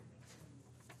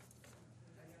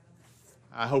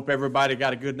I hope everybody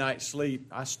got a good night's sleep.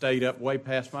 I stayed up way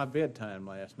past my bedtime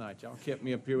last night. Y'all kept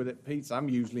me up here with that pizza. I'm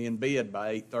usually in bed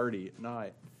by 8:30 at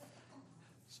night.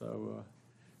 So it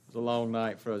was a long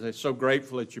night for us. I'm so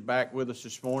grateful that you're back with us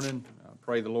this morning. I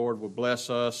pray the Lord will bless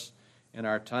us in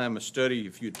our time of study.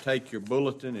 If you'd take your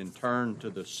bulletin and turn to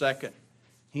the second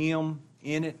hymn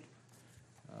in it,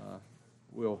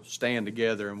 we'll stand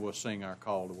together and we'll sing our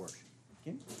call to worship.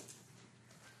 Okay?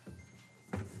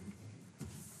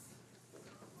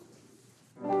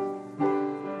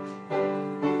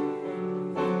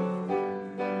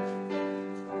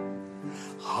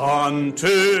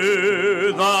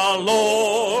 Unto the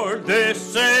Lord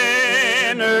this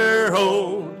sinner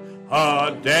owed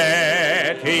a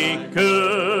debt he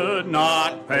could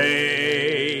not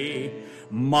pay.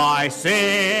 My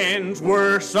sins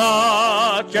were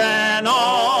such an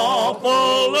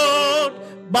awful load,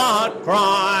 but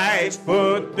Christ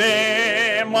put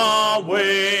them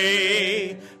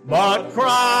away. But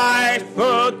Christ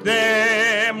put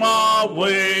them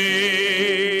away.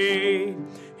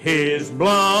 His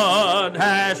blood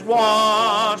has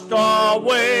washed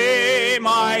away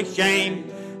my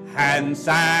shame, and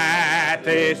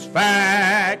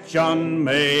satisfaction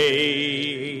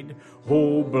made.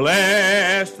 Oh,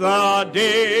 bless the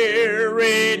dear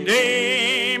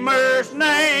Redeemer's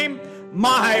name.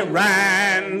 My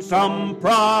ransom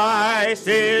price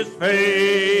is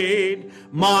paid.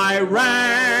 My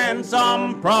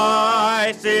ransom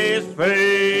price is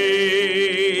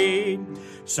paid.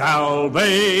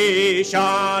 Salvation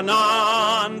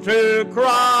unto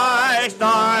Christ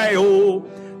I owe.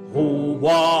 Oh,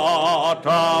 what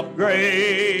a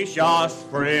gracious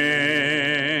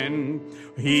friend.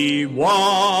 He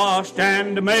washed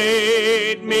and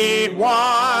made me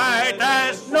white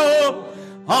as snow.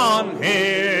 On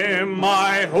him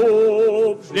my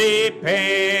hopes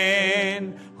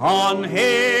depend. On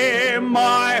him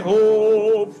my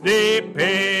hopes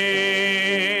depend.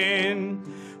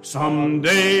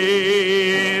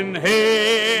 Someday in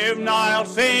heaven I'll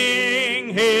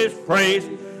sing his praise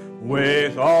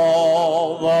with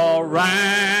all the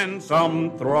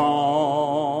ransomed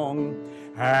throng,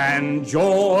 and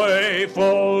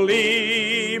joyfully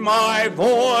my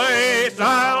voice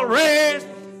I'll raise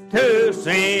to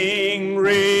sing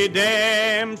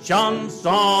redemption's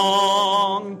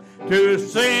song, to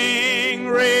sing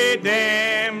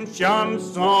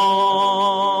redemption's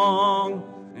song.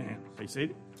 Be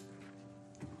seated.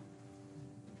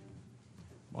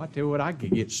 Well, I tell you what, I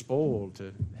could get spoiled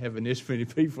to having this many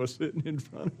people sitting in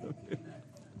front of me.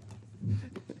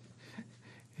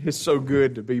 It's so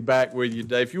good to be back with you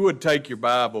today. If you would take your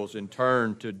Bibles and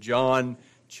turn to John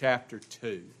chapter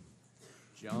 2.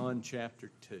 John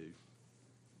chapter 2.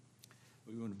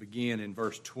 We want to begin in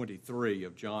verse 23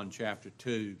 of John chapter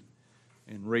 2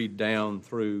 and read down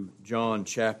through John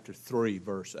chapter 3,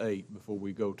 verse 8 before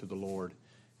we go to the Lord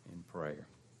in prayer.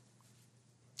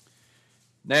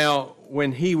 Now,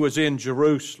 when he was in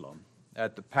Jerusalem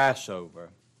at the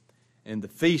Passover and the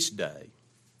feast day,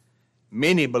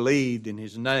 many believed in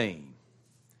his name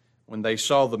when they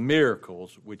saw the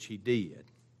miracles which he did.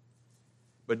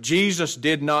 But Jesus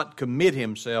did not commit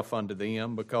himself unto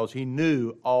them, because he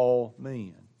knew all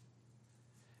men,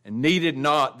 and needed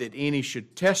not that any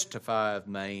should testify of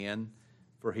man,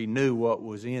 for he knew what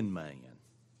was in man.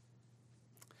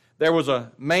 There was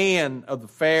a man of the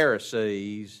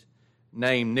Pharisees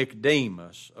named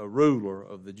Nicodemus, a ruler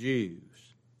of the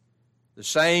Jews. The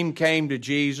same came to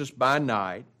Jesus by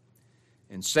night,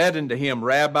 and said unto him,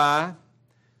 Rabbi,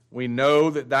 we know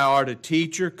that thou art a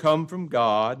teacher come from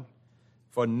God,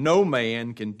 for no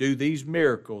man can do these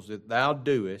miracles that thou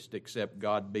doest, except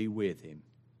God be with him.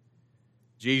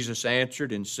 Jesus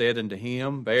answered and said unto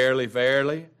him, Verily,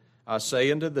 verily, I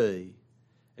say unto thee,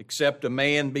 except a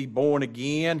man be born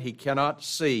again, he cannot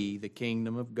see the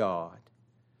kingdom of God.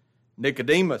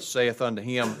 Nicodemus saith unto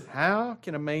him, How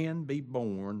can a man be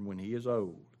born when he is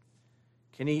old?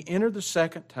 Can he enter the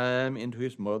second time into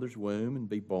his mother's womb and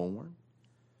be born?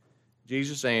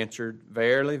 Jesus answered,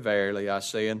 Verily, verily, I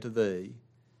say unto thee,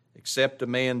 except a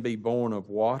man be born of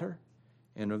water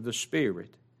and of the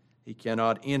Spirit, he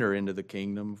cannot enter into the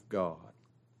kingdom of God.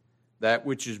 That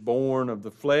which is born of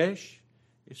the flesh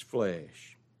is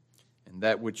flesh, and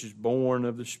that which is born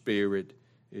of the Spirit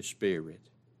is spirit.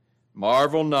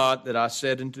 Marvel not that I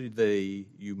said unto thee,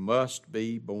 You must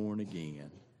be born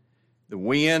again. The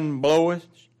wind bloweth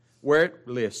where it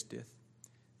listeth,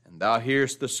 and thou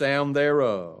hearest the sound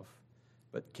thereof,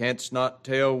 but canst not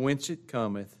tell whence it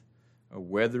cometh, or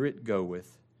whither it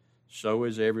goeth. So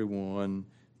is everyone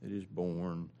that is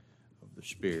born of the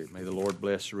Spirit. May the Lord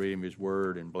bless the reading of his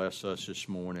word and bless us this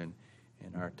morning.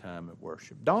 in our time of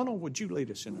worship. Donald, would you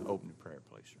lead us in the opening prayer,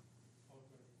 please, sir?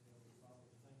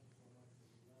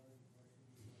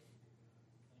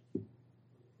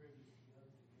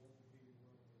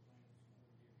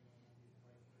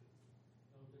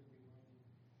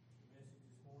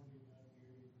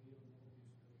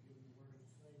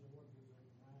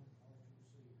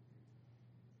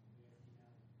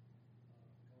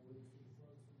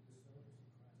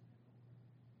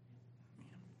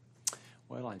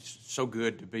 Well, it's so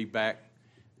good to be back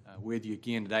with you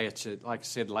again today. It's like I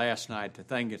said last night, the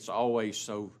thing that's always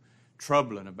so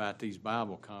troubling about these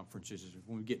Bible conferences is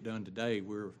when we get done today,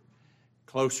 we're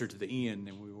closer to the end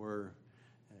than we were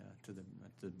at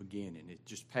the beginning. It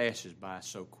just passes by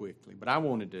so quickly. But I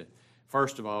wanted to,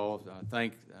 first of all,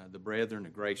 thank the brethren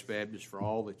at Grace Baptist for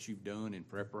all that you've done in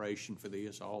preparation for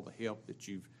this, all the help that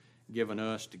you've given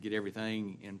us to get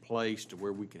everything in place to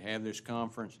where we could have this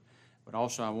conference. But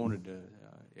also I wanted to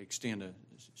extend a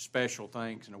special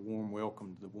thanks and a warm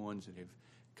welcome to the ones that have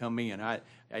come in.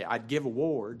 I'd give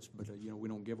awards, but we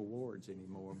don't give awards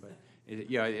anymore. But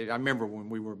I remember when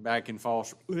we were back in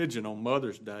false religion on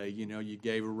Mother's Day, you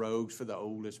gave a rose for the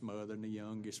oldest mother and the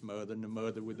youngest mother and the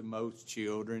mother with the most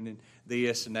children and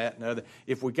this and that and other.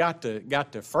 If we got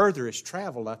to furthest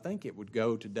travel, I think it would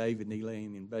go to David,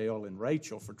 Elaine, and Belle and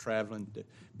Rachel for traveling to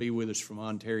be with us from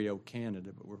Ontario,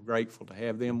 Canada. But we're grateful to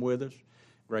have them with us.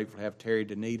 Grateful to have Terry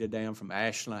Danita down from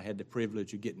Ashland. I had the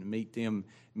privilege of getting to meet them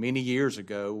many years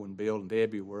ago when Bill and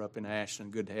Debbie were up in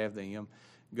Ashland. Good to have them.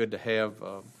 Good to have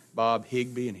Bob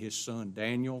Higby and his son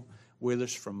Daniel with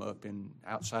us from up in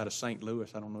outside of St. Louis.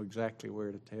 I don't know exactly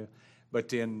where to tell. But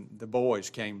then the boys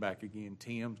came back again.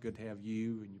 Tim, good to have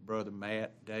you and your brother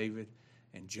Matt, David,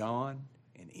 and John,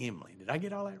 and Emily. Did I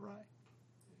get all that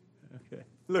right? Okay.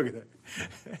 Look at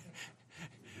that.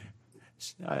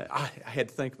 I had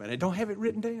to think about it. I don't have it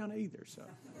written down either. So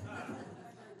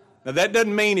now that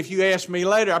doesn't mean if you ask me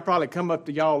later, I'll probably come up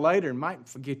to y'all later and might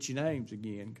forget your names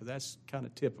again because that's kind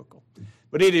of typical.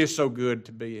 But it is so good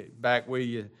to be back with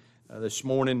you this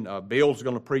morning. Bill's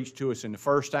going to preach to us in the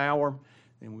first hour.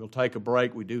 Then we'll take a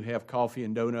break. We do have coffee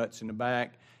and donuts in the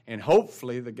back. And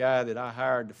hopefully the guy that I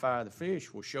hired to fire the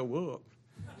fish will show up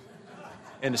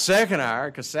in the second hour,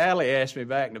 because Sally asked me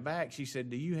back in the back, she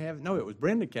said, it was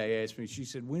Brenda Kay asked me, she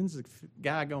said, when's the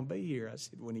guy going to be here? I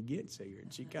said, when he gets here.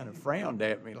 And she kind of frowned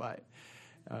at me like,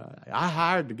 I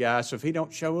hired the guy, so if he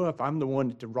don't show up, I'm the one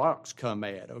that the rocks come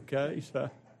at, okay? So,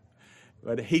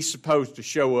 but he's supposed to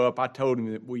show up. I told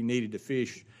him that we needed the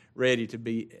fish ready to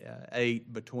be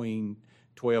ate between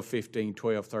 12:15,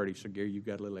 12:30. So, Gary, you've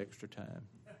got a little extra time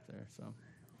there, so.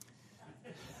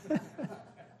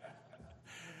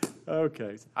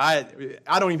 Okay. I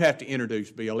don't even have to introduce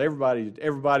Bill.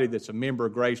 Everybody that's a member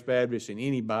of Grace Baptist and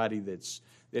anybody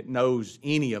that knows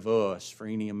any of us for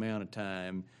any amount of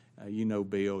time, you know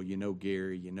Bill, you know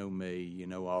Gary, you know me, you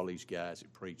know all these guys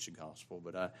that preach the gospel.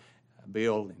 But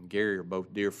Bill and Gary are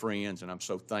both dear friends, and I'm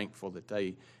so thankful that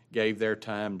they gave their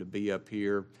time to be up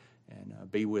here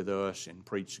and be with us and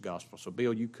preach the gospel. So,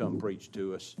 Bill, you come preach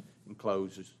to us and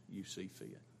close as you see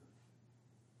fit.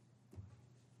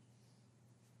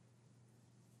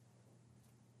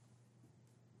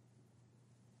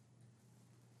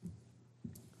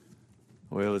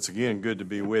 Well, it's again good to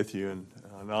be with you and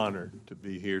an honor to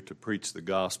be here to preach the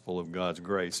gospel of God's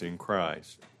grace in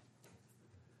Christ.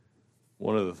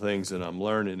 One of the things that I'm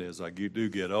learning as I do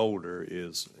get older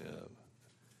is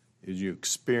you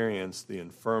experience the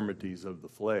infirmities of the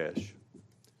flesh,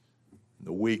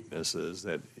 the weaknesses,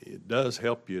 that it does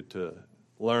help you to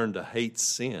learn to hate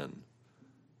sin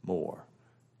more,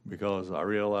 because I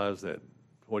realize that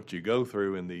what you go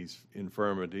through in these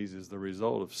infirmities is the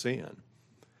result of sin.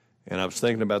 And I was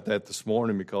thinking about that this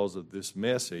morning because of this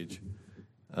message.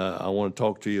 I want to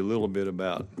talk to you a little bit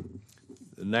about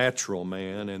the natural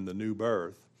man and the new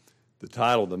birth. The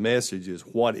title of the message is,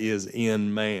 What is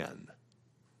in Man?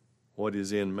 What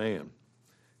is in man?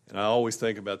 And I always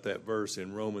think about that verse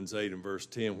in Romans 8 and verse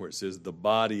 10 where it says, the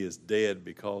body is dead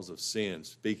because of sin,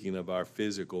 speaking of our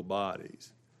physical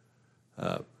bodies.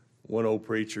 One old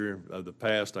preacher of the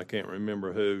past, I can't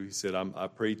remember who, he said, I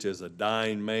preach as a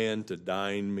dying man to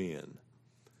dying men.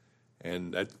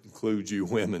 And that includes you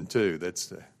women, too.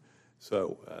 That's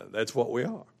what we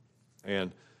are.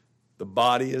 And the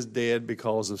body is dead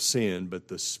because of sin, but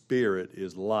the spirit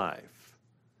is life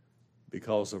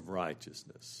because of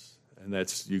righteousness. And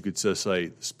that's, you could just say,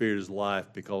 the spirit is life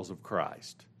because of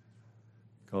Christ,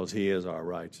 because he is our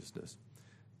righteousness.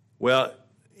 Well,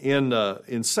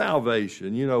 in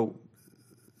salvation,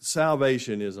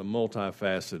 salvation is a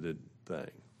multifaceted thing.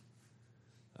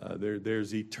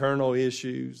 There's eternal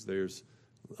issues, there's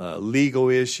legal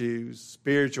issues,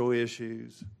 spiritual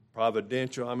issues,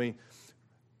 providential. I mean,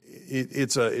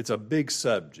 it's a big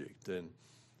subject. And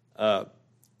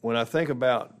when I think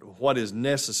about what is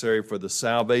necessary for the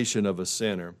salvation of a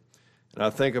sinner, and I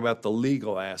think about the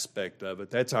legal aspect of it,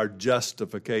 that's our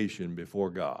justification before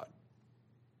God.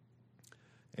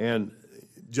 And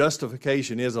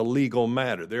justification is a legal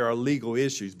matter. There are legal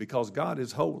issues because God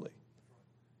is holy.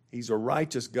 He's a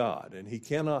righteous God, and He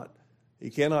cannot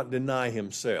deny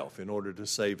Himself in order to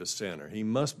save a sinner. He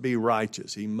must be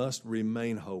righteous. He must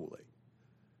remain holy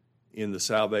in the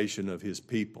salvation of His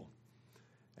people.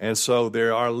 And so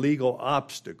there are legal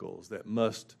obstacles that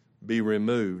must be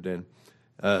removed, and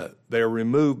they're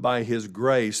removed by His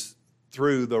grace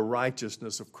through the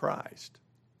righteousness of Christ.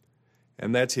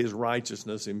 And that's His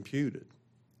righteousness imputed.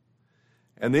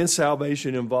 And then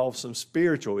salvation involves some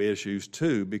spiritual issues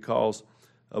too, because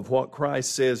of what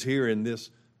Christ says here in this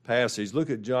passage. Look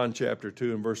at John chapter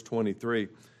 2 and verse 23.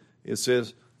 It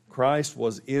says, Christ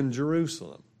was in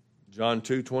Jerusalem. John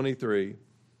 2:23,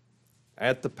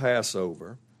 at the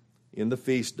Passover, in the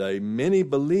feast day, many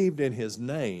believed in His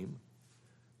name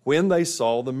when they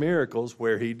saw the miracles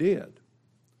which He did.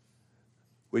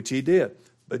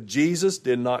 But Jesus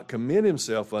did not commit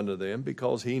Himself unto them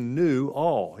because He knew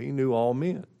all. He knew all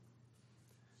men.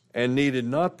 And needed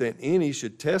not that any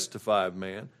should testify of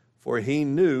man, for He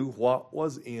knew what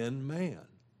was in man.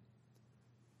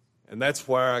 And that's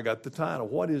where I got the title,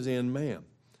 What is in Man?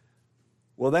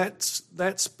 Well,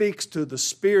 that speaks to the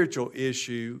spiritual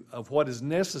issue of what is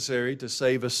necessary to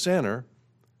save a sinner.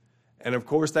 And of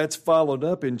course, that's followed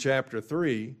up in chapter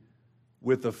 3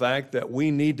 with the fact that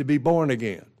we need to be born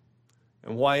again.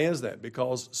 And why is that?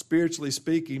 Because spiritually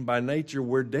speaking, by nature,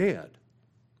 we're dead.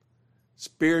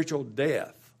 Spiritual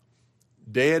death.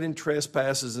 Dead in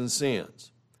trespasses and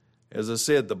sins. As I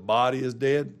said, the body is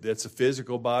dead. That's a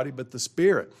physical body, but the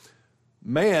spirit.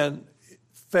 Man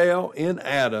fell in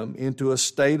Adam into a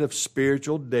state of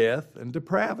spiritual death and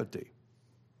depravity.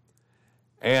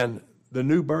 And the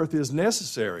new birth is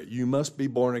necessary. You must be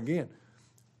born again.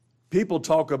 People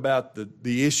talk about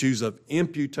the issues of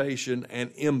imputation and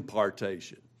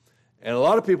impartation. And a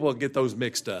lot of people get those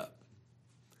mixed up.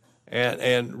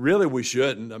 And really we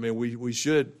shouldn't. I mean, we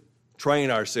should train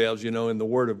ourselves, in the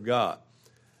Word of God.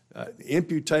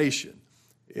 Imputation,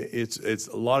 it's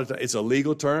a lot of times, it's a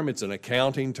legal term, it's an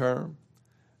accounting term.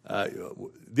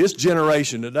 This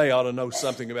generation today ought to know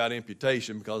something about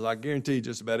imputation because I guarantee you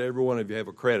just about every one of you have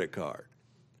a credit card.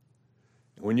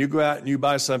 When you go out and you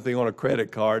buy something on a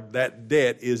credit card, that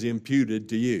debt is imputed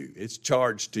to you. It's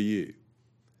charged to you.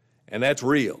 And that's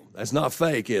real. That's not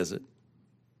fake, is it?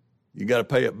 You got to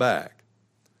pay it back.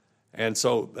 And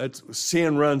so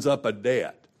sin runs up a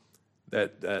debt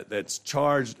that's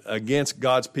charged against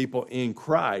God's people in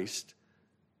Christ.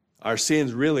 Our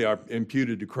sins really are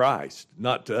imputed to Christ,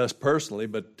 not to us personally,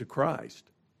 but to Christ.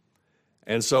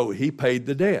 And so He paid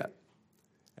the debt.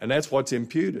 And that's what's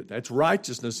imputed. That's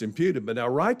righteousness imputed. But now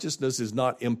righteousness is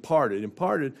not imparted.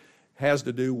 Imparted has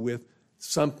to do with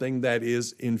something that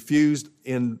is infused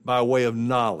in by way of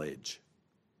knowledge.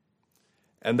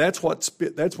 And that's what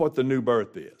the new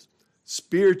birth is.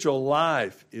 Spiritual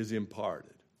life is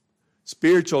imparted.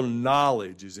 Spiritual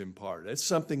knowledge is imparted. That's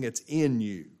something that's in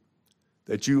you,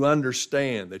 that you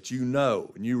understand, that you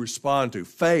know, and you respond to.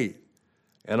 Faith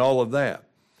and all of that.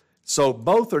 So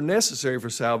both are necessary for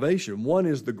salvation. One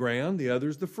is the ground, the other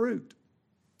is the fruit.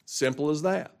 Simple as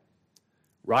that.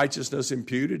 Righteousness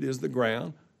imputed is the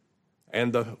ground,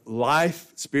 and the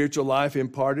life, spiritual life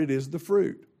imparted is the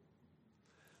fruit.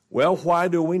 Well, why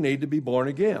do we need to be born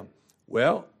again?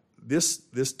 Well,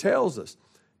 this tells us,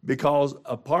 because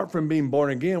apart from being born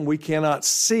again, we cannot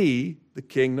see the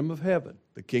kingdom of heaven,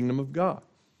 the kingdom of God.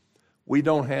 We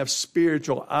don't have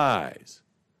spiritual eyes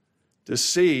to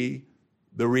see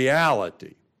the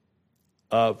reality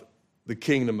of the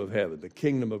kingdom of heaven, the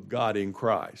kingdom of God in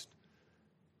Christ.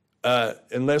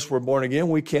 Unless we're born again,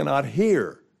 we cannot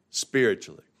hear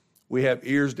spiritually. We have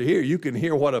ears to hear. You can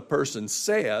hear what a person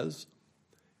says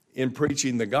in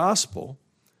preaching the gospel,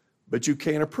 but you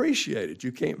can't appreciate it.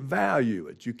 You can't value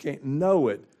it. You can't know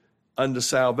it unto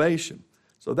salvation.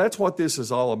 So that's what this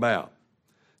is all about.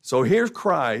 So here's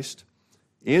Christ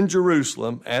in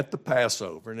Jerusalem at the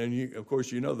Passover. And then, of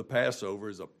course, the Passover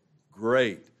is a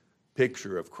great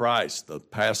picture of Christ, the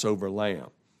Passover lamb.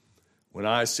 When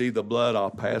I see the blood, I'll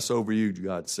pass over you,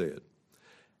 God said.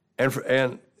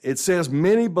 And it says,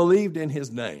 many believed in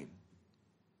His name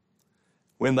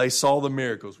when they saw the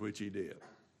miracles which He did.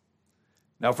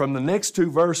 Now, from the next two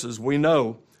verses, we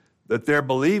know that their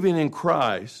believing in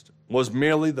Christ was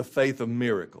merely the faith of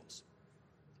miracles.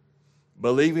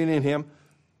 Believing in Him,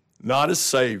 not as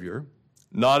Savior,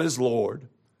 not as Lord,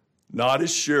 not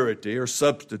as surety or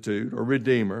substitute or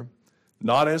Redeemer,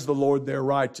 not as the Lord their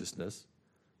righteousness,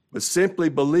 but simply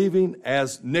believing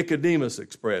as Nicodemus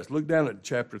expressed. Look down at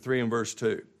chapter 3 and verse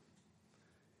 2.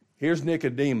 Here's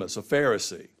Nicodemus, a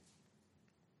Pharisee.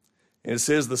 And it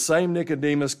says, the same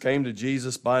Nicodemus came to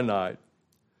Jesus by night,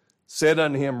 said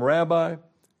unto him, Rabbi,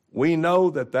 we know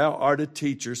that thou art a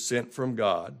teacher sent from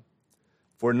God,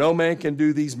 for no man can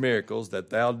do these miracles that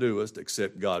thou doest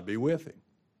except God be with him.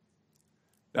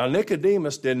 Now,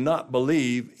 Nicodemus did not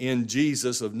believe in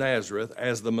Jesus of Nazareth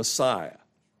as the Messiah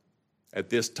at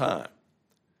this time,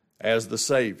 as the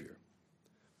Savior.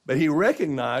 But he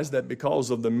recognized that because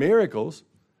of the miracles,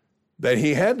 that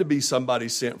he had to be somebody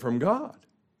sent from God.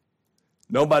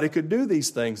 Nobody could do these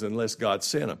things unless God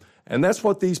sent them. And that's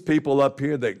what these people up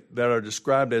here that are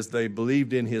described as they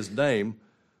believed in his name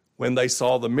when they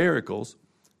saw the miracles,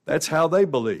 that's how they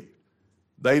believed.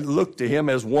 They looked to him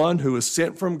as one who was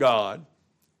sent from God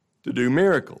to do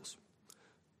miracles.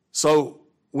 So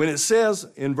when it says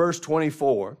in verse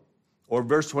 24 or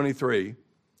verse 23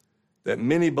 that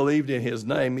many believed in his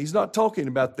name, he's not talking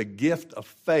about the gift of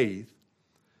faith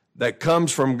that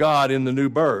comes from God in the new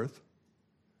birth,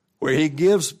 where he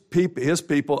gives his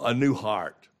people a new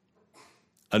heart,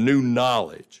 a new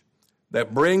knowledge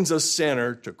that brings a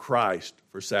sinner to Christ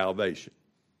for salvation,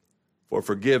 for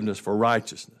forgiveness, for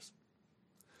righteousness.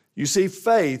 You see,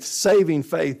 faith, saving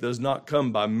faith, does not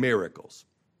come by miracles,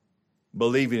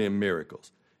 believing in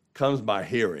miracles. It comes by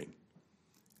hearing,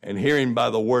 and hearing by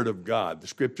the word of God. The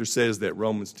scripture says that,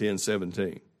 Romans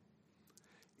 10:17.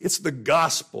 It's the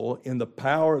gospel in the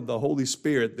power of the Holy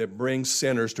Spirit that brings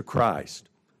sinners to Christ,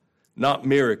 not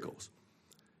miracles.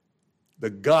 The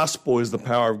gospel is the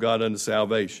power of God unto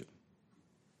salvation.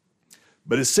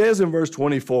 But it says in verse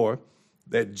 24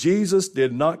 that Jesus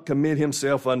did not commit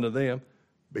himself unto them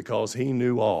because he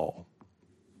knew all.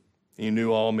 He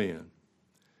knew all men.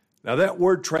 Now that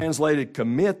word translated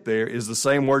commit there is the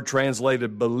same word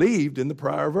translated believed in the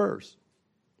prior verse.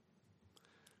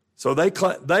 So they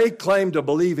claim to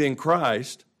believe in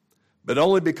Christ, but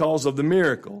only because of the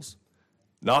miracles,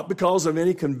 not because of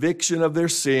any conviction of their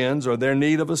sins or their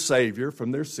need of a Savior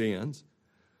from their sins,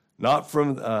 not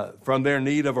from their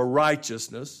need of a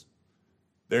righteousness,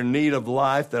 their need of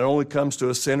life that only comes to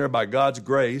a sinner by God's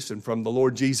grace and from the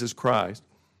Lord Jesus Christ.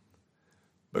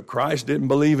 But Christ didn't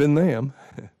believe in them.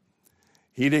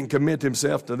 He didn't commit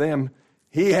himself to them.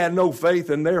 He had no faith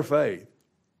in their faith.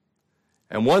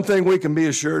 And one thing we can be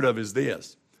assured of is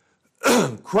this: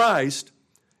 Christ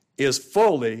is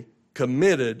fully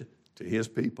committed to his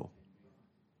people.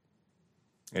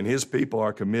 And his people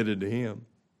are committed to him.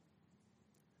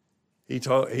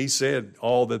 He said,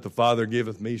 all that the Father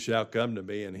giveth me shall come to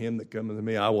me, and him that cometh to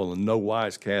me I will in no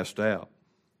wise cast out.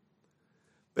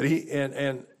 But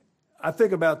and I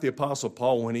think about the Apostle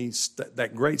Paul when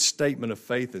that great statement of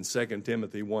faith in 2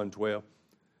 Timothy 1:12,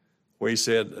 where he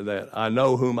said that I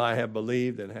know whom I have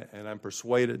believed, and I'm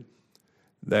persuaded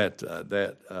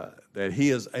that he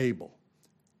is able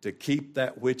to keep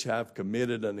that which I've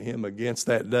committed unto him against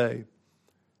that day.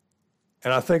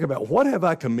 And I think about, what have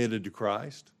I committed to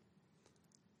Christ?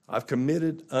 I've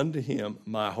committed unto him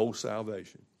my whole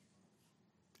salvation.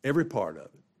 Every part of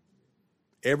it.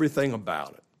 Everything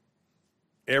about it.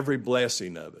 Every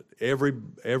blessing of it. Every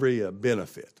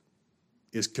benefit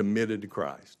is committed to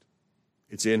Christ.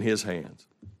 It's in his hands.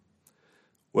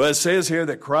 Well, it says here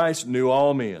that Christ knew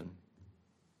all men.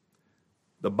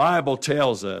 The Bible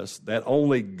tells us that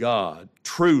only God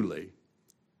truly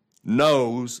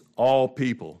knows all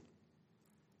people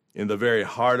in the very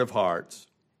heart of hearts,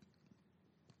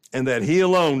 and that he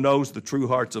alone knows the true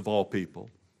hearts of all people.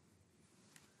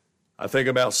 I think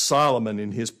about Solomon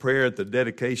in his prayer at the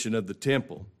dedication of the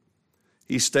temple.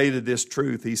 He stated this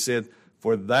truth. He said,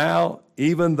 for thou,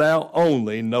 even thou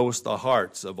only, knowest the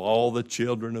hearts of all the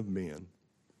children of men.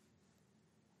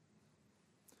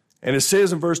 And it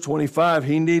says in verse 25,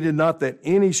 he needed not that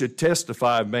any should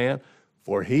testify of man,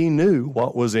 for he knew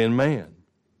what was in man.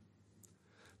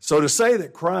 So to say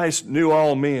that Christ knew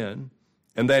all men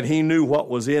and that he knew what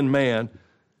was in man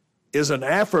is an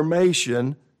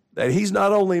affirmation that he's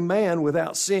not only man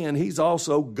without sin, he's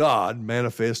also God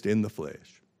manifest in the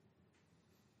flesh.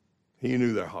 He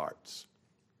knew their hearts.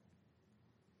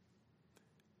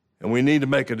 And we need to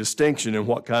make a distinction in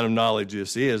what kind of knowledge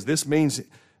this is. This means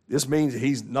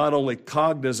he's not only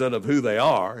cognizant of who they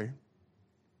are,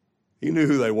 he knew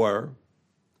who they were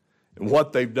and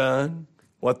what they've done,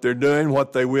 what they're doing,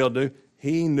 what they will do.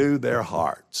 He knew their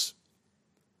hearts.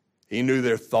 He knew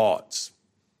their thoughts.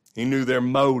 He knew their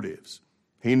motives.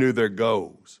 He knew their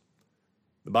goals.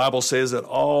 The Bible says that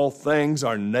all things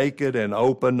are naked and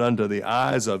open unto the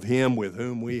eyes of him with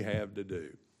whom we have to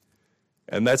do.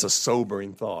 And that's a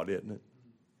sobering thought, isn't it?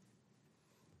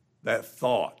 That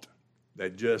thought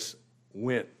that just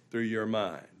went through your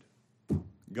mind.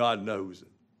 God knows it.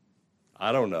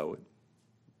 I don't know it.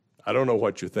 I don't know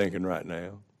what you're thinking right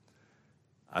now.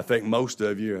 I think most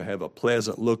of you have a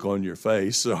pleasant look on your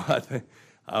face, so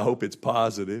I hope it's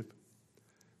positive.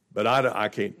 But I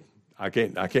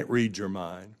can't read your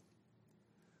mind.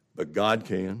 But God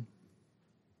can.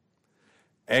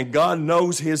 And God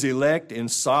knows his elect in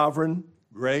sovereign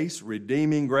grace,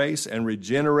 redeeming grace, and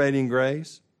regenerating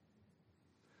grace.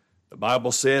 The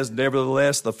Bible says,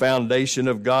 nevertheless, the foundation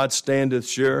of God standeth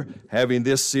sure, having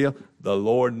this seal, the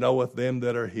Lord knoweth them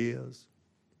that are his.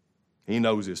 He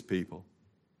knows his people.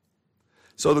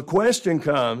 So the question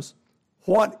comes,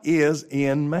 what is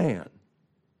in man?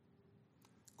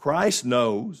 Christ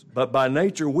knows, but by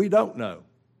nature we don't know.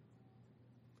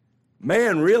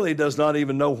 Man really does not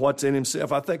even know what's in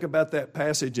himself. I think about that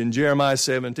passage in Jeremiah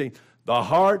 17. The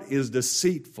heart is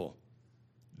deceitful,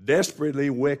 desperately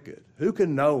wicked. Who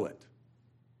can know it?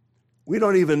 We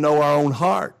don't even know our own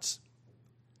hearts.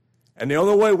 And the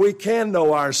only way we can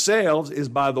know ourselves is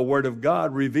by the Word of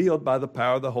God revealed by the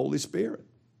power of the Holy Spirit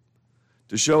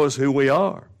to show us who we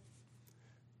are.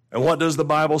 And what does the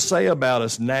Bible say about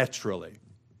us naturally?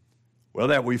 Well,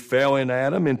 that we fell in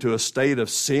Adam into a state of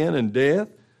sin and death.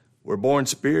 We're born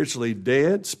spiritually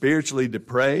dead, spiritually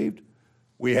depraved.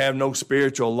 We have no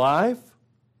spiritual life.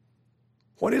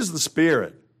 What is the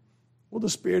Spirit? Well, the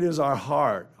Spirit is our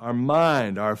heart, our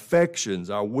mind, our affections,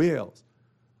 our wills,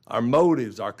 our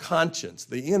motives, our conscience,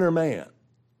 the inner man,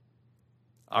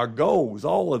 our goals,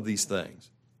 all of these things.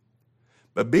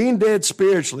 But being dead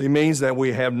spiritually means that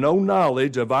we have no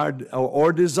knowledge of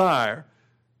or desire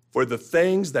for the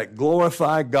things that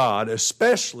glorify God,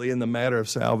 especially in the matter of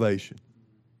salvation.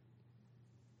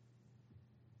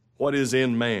 What is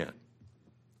in man?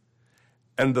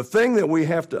 And the thing that we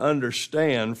have to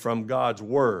understand from God's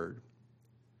Word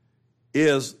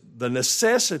is the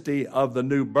necessity of the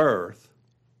new birth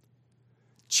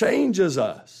changes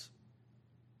us.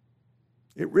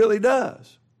 It really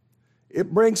does.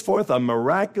 It brings forth a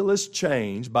miraculous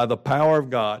change by the power of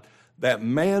God that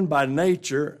man by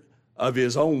nature of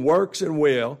his own works and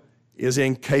will is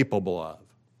incapable of.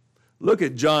 Look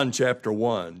at John chapter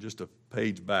 1, just a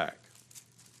page back.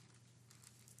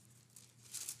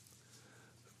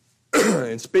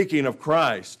 And speaking of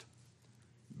Christ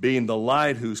being the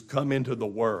light who's come into the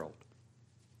world,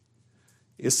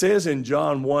 it says in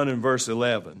John 1 and verse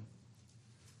 11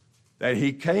 that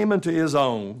he came unto his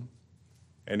own,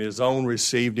 and his own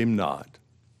received him not.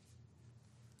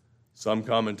 Some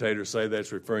commentators say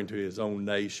that's referring to his own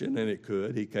nation, and it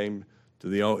could. He came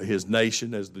to his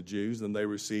nation as the Jews, and they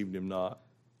received him not.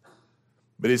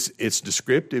 But it's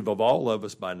descriptive of all of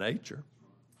us by nature.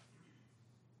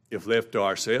 If left to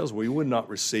ourselves, we would not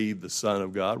receive the Son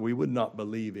of God. We would not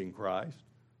believe in Christ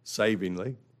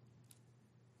savingly.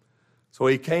 So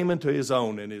he came into his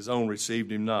own, and his own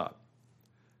received him not.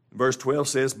 Verse 12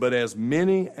 says, but as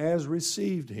many as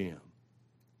received him.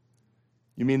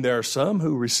 You mean there are some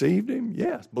who received him?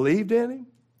 Yes. Believed in him,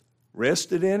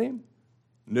 rested in him,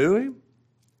 knew him.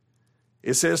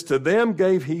 It says, to them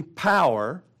gave he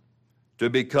power to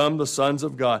become the sons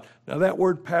of God. Now that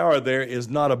word power there is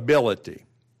not ability.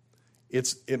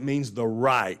 It means the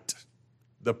right,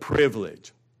 the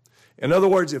privilege. In other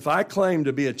words, if I claim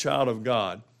to be a child of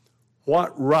God,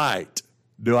 what right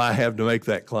do I have to make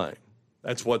that claim?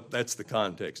 That's the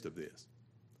context of this.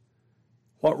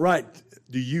 What right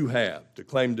do you have to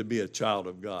claim to be a child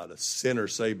of God, a sinner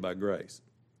saved by grace?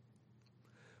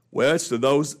 Well, it's to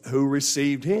those who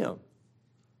received him,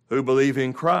 who believe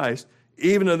in Christ,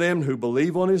 even to them who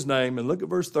believe on his name. And look at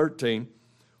verse 13,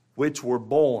 which were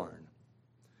born.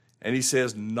 And he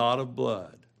says, not of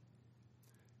blood.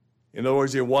 In other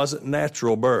words, it wasn't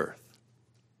natural birth.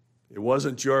 It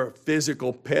wasn't your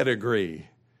physical pedigree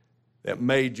that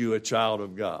made you a child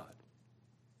of God.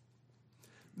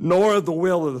 Nor of the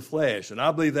will of the flesh. And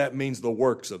I believe that means the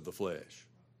works of the flesh.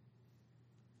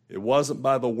 It wasn't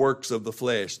by the works of the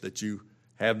flesh that you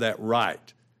have that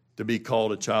right to be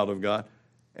called a child of God.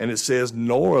 And it says,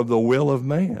 nor of the will of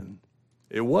man.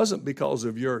 It wasn't because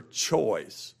of your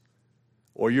choice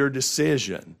or your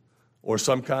decision or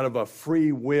some kind of a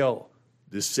free will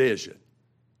decision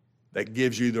that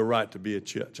gives you the right to be a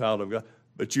child of God.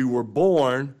 But you were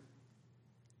born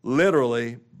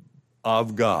literally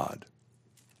of God,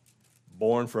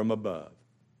 born from above.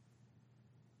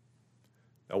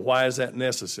 Now, why is that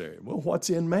necessary? Well, what's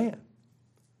in man?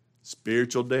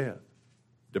 Spiritual death,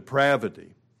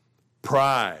 depravity,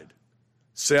 pride,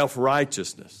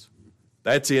 self-righteousness.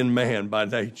 That's in man by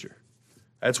nature.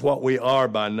 That's what we are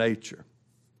by nature.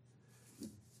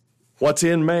 What's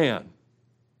in man?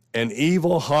 An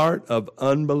evil heart of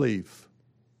unbelief,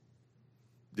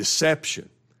 deception,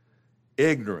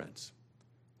 ignorance.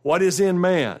 What is in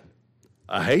man?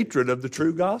 A hatred of the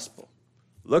true gospel.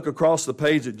 Look across the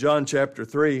page at John chapter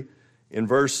 3 in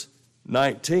verse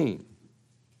 19.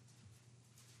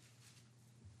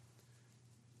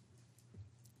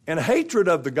 And hatred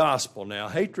of the gospel now,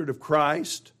 hatred of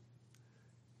Christ,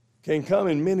 can come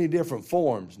in many different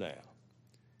forms now.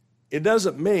 It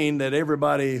doesn't mean that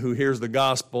everybody who hears the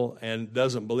gospel and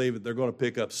doesn't believe it, they're going to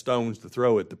pick up stones to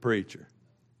throw at the preacher.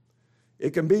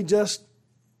 It can be just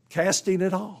casting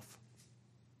it off,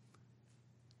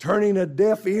 turning a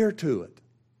deaf ear to it.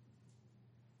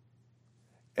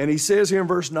 And he says here in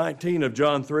verse 19 of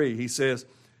John 3, he says,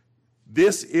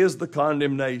 this is the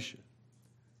condemnation,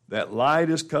 that light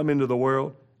has come into the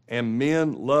world, and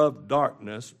men love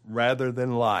darkness rather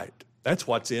than light. That's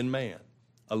what's in man,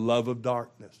 a love of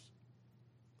darkness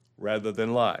rather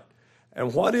than light.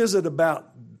 And what is it about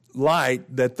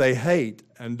light that they hate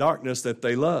and darkness that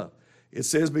they love? It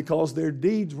says because their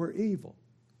deeds were evil.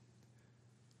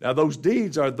 Now those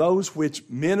deeds are those which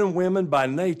men and women by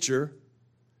nature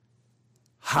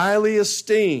highly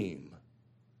esteem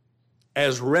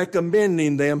as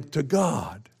recommending them to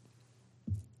God.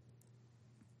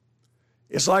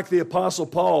 It's like the Apostle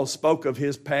Paul spoke of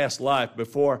his past life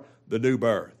before the new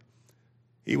birth.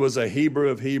 He was a Hebrew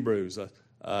of Hebrews, a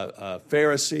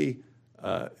Pharisee,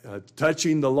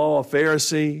 touching the law of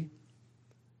Pharisee,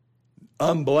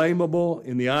 unblameable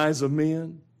in the eyes of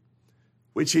men,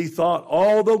 which he thought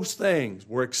all those things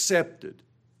were accepted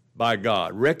by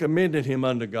God, recommended him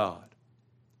unto God.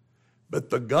 But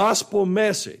the gospel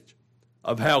message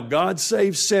of how God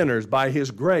saves sinners by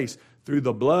his grace through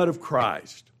the blood of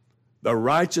Christ, the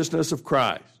righteousness of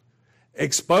Christ,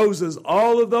 exposes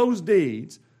all of those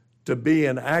deeds to be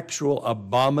an actual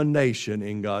abomination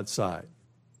in God's sight,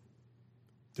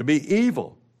 to be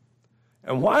evil.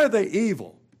 And why are they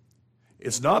evil?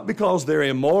 It's not because they're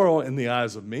immoral in the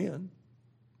eyes of men.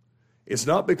 It's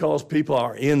not because people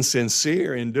are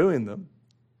insincere in doing them.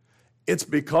 It's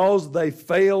because they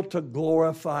fail to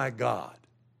glorify God.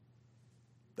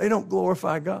 They don't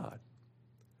glorify God.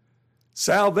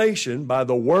 Salvation by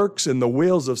the works and the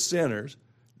wills of sinners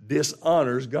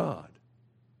dishonors God.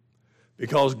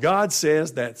 Because God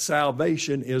says that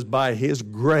salvation is by his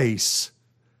grace,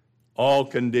 all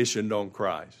conditioned on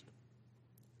Christ.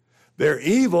 They're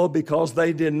evil because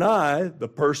they deny the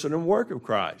person and work of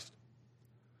Christ.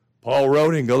 Paul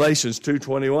wrote in Galatians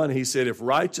 2:21, he said, if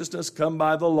righteousness come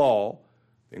by the law,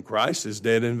 then Christ is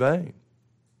dead in vain.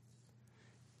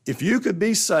 If you could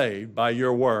be saved by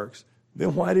your works,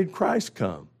 then why did Christ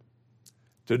come?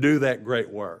 To do that great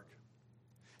work.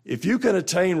 If you can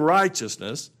attain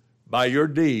righteousness by your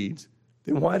deeds,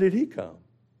 then why did he come?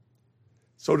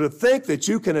 So to think that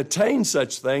you can attain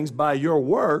such things by your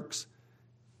works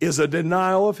is a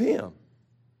denial of him.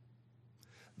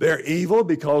 They're evil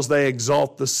because they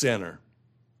exalt the sinner.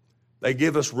 They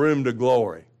give us room to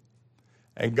glory.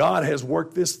 And God has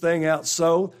worked this thing out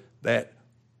so that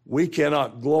we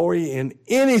cannot glory in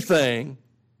anything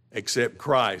except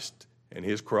Christ and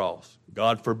his cross.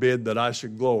 God forbid that I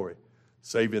should glory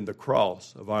save in the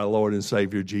cross of our Lord and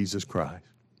Savior Jesus Christ.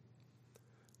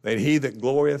 That he that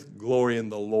glorieth, glory in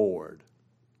the Lord.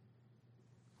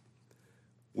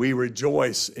 We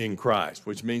rejoice in Christ,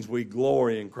 which means we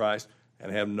glory in Christ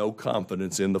and have no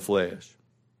confidence in the flesh.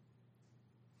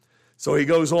 So he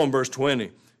goes on, verse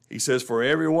 20. He says, for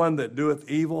everyone that doeth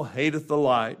evil hateth the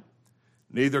light,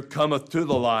 neither cometh to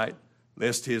the light,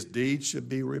 lest his deeds should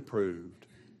be reproved.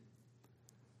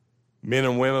 Men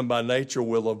and women by nature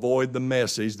will avoid the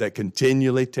message that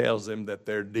continually tells them that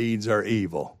their deeds are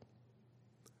evil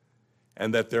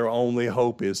and that their only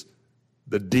hope is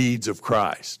the deeds of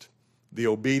Christ, the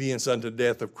obedience unto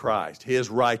death of Christ, his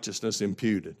righteousness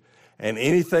imputed. And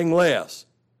anything less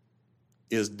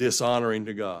is dishonoring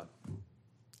to God.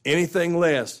 Anything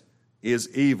less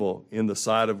is evil in the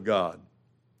sight of God.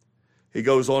 He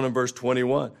goes on in verse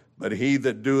 21, but he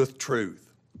that doeth truth.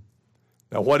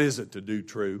 Now, what is it to do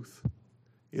truth?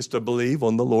 It's to believe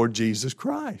on the Lord Jesus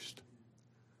Christ.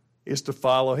 It's to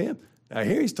follow him. Now,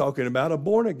 here he's talking about a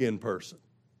born-again person.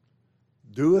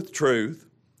 Doeth truth,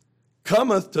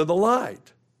 cometh to the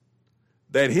light,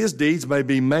 that his deeds may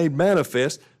be made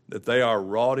manifest, that they are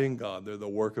wrought in God. They're the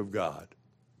work of God.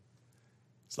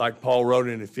 It's like Paul wrote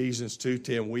in Ephesians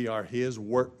 2:10, we are his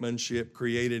workmanship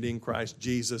created in Christ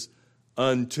Jesus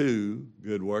unto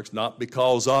good works, not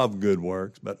because of good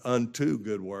works, but unto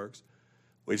good works,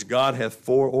 which God hath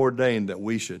foreordained that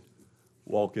we should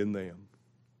walk in them.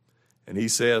 And he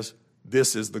says,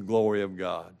 this is the glory of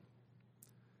God.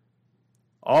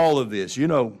 All of this,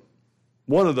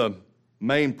 one of the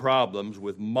main problems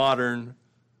with modern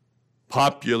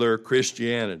popular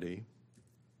Christianity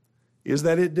is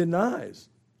that it denies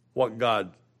what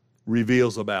God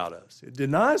reveals about us. It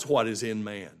denies what is in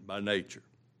man by nature.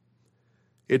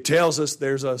 It tells us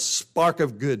there's a spark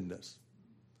of goodness,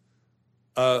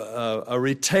 a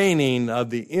retaining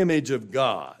of the image of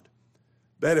God,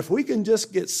 that if we can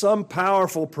just get some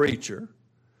powerful preacher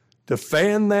to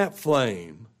fan that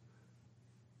flame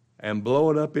and blow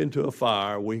it up into a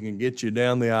fire, we can get you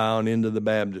down the aisle and into the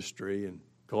baptistry and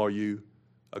call you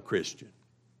a Christian.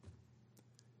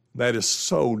 That is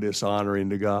so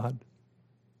dishonoring to God.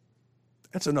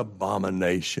 That's an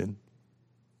abomination.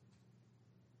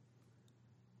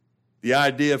 The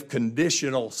idea of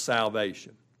conditional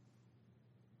salvation.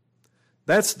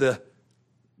 That's the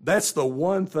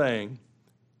one thing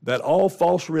that all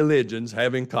false religions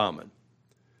have in common.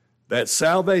 That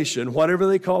salvation, whatever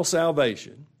they call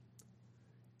salvation,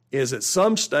 is at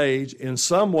some stage, in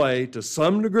some way, to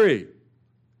some degree,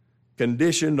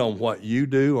 conditioned on what you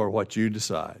do or what you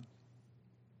decide.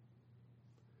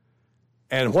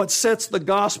 And what sets the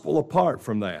gospel apart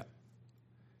from that?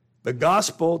 The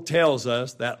gospel tells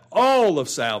us that all of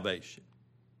salvation,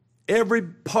 every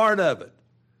part of it,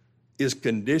 is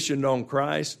conditioned on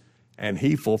Christ, and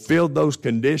he fulfilled those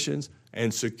conditions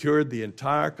and secured the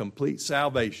entire complete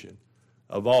salvation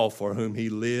of all for whom he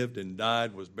lived and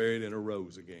died, was buried, and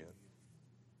arose again.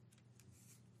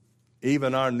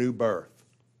 Even our new birth.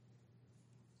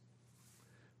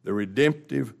 The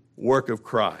redemptive work of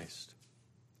Christ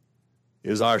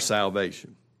is our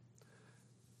salvation.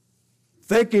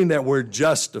 Thinking that we're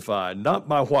justified, not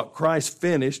by what Christ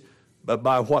finished, but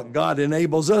by what God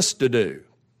enables us to do.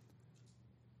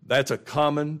 That's a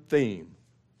common theme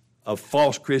of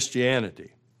false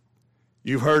Christianity.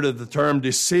 You've heard of the term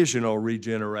decisional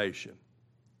regeneration.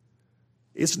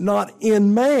 It's not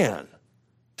in man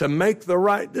to make the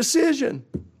right decision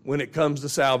when it comes to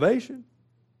salvation.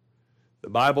 The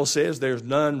Bible says there's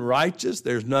none righteous,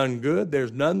 there's none good,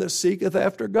 there's none that seeketh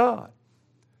after God.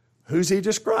 Who's he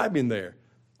describing there?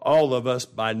 All of us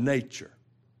by nature.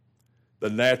 The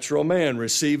natural man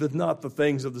receiveth not the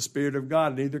things of the Spirit of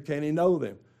God, neither can he know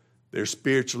them. They're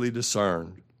spiritually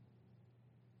discerned.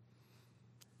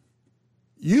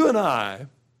 You and I,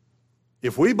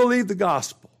 if we believe the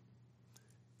gospel,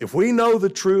 if we know the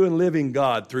true and living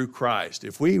God through Christ,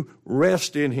 if we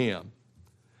rest in him,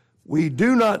 we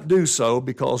do not do so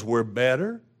because we're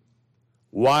better,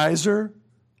 wiser,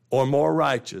 or more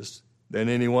righteous than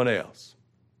anyone else.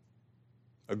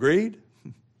 Agreed?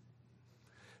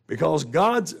 Because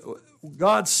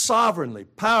God sovereignly,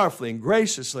 powerfully, and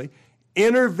graciously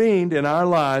intervened in our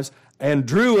lives and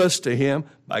drew us to him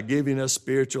by giving us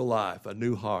spiritual life, a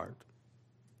new heart.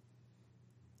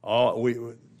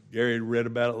 Gary read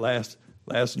about it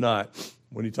last night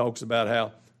when he talks about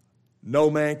how no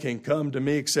man can come to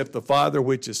me except the Father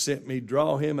which has sent me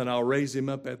draw him, and I'll raise him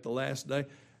up at the last day.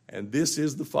 And this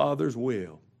is the Father's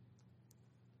will,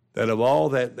 that of all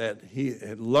that he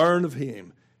had learned of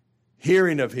him,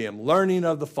 hearing of him, learning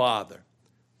of the Father,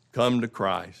 come to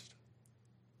Christ.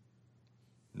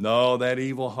 No, that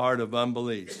evil heart of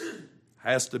unbelief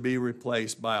has to be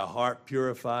replaced by a heart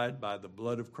purified by the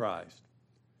blood of Christ,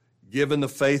 given the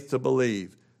faith to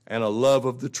believe and a love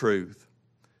of the truth.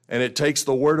 And it takes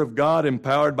the Word of God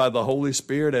empowered by the Holy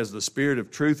Spirit as the Spirit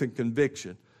of truth and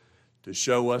conviction to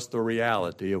show us the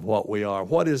reality of what we are,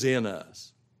 what is in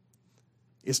us.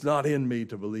 It's not in me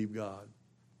to believe God.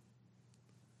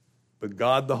 But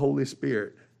God, the Holy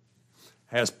Spirit,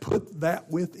 has put that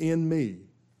within me,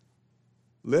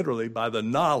 literally by the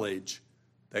knowledge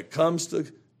that comes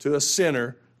to a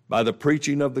sinner by the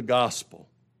preaching of the gospel.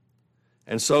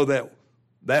 And so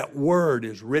that word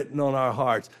is written on our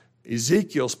hearts.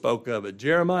 Ezekiel spoke of it.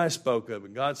 Jeremiah spoke of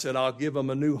it. God said, I'll give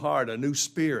them a new heart, a new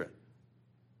spirit.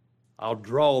 I'll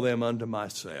draw them unto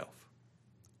myself.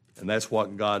 And that's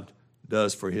what God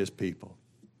does for his people.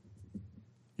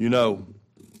 You know,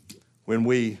 when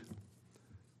we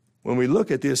look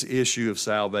at this issue of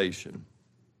salvation,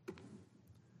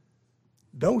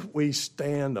 don't we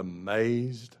stand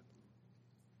amazed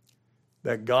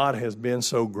that God has been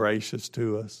so gracious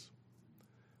to us?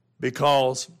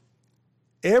 Because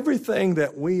everything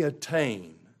that we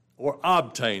attain or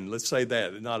obtain, let's say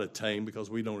that, not attain because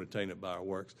we don't attain it by our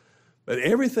works, but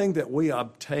everything that we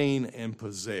obtain and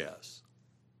possess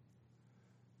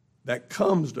that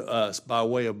comes to us by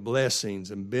way of blessings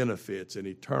and benefits and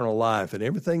eternal life and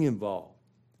everything involved,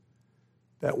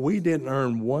 that we didn't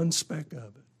earn one speck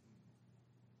of it.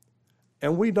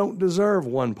 And we don't deserve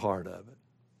one part of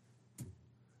it.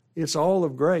 It's all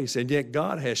of grace, and yet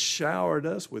God has showered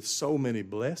us with so many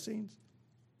blessings,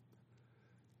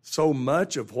 so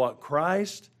much of what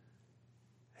Christ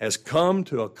has come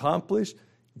to accomplish,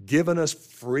 given us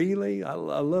freely. I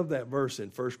love that verse in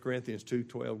 1 Corinthians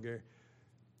 2:12, Gary.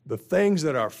 The things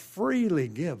that are freely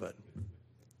given.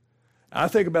 I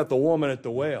think about the woman at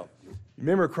the well.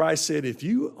 Remember, Christ said, if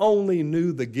you only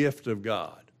knew the gift of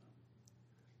God.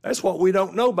 That's what we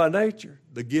don't know by nature,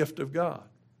 the gift of God.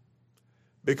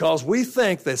 Because we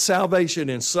think that salvation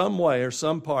in some way or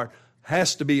some part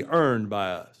has to be earned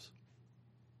by us,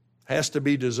 has to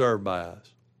be deserved by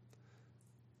us.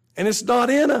 And it's not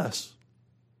in us.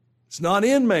 It's not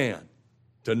in man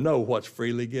to know what's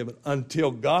freely given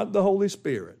until God the Holy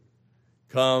Spirit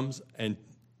comes and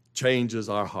changes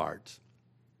our hearts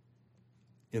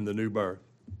in the new birth.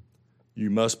 You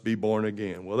must be born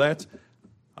again. Well,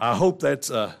 I hope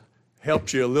that's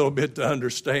helped you a little bit to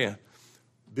understand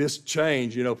this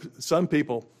change. You know, some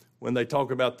people, when they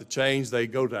talk about the change, they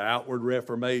go to outward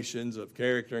reformations of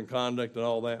character and conduct and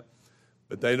all that.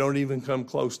 But they don't even come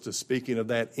close to speaking of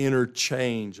that inner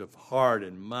change of heart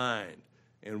and mind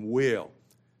and will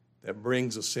that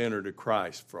brings a sinner to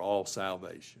Christ for all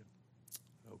salvation.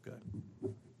 Okay.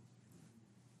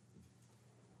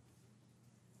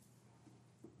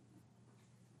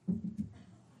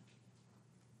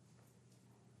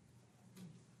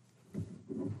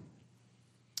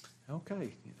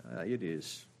 Okay, it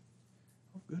is.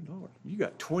 Oh, good Lord. You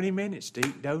got 20 minutes to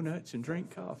eat donuts and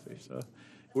drink coffee. So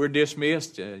we're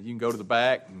dismissed. You can go to the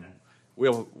back, and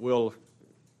we'll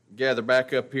gather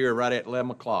back up here right at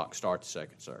 11 o'clock, start the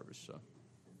second service. So.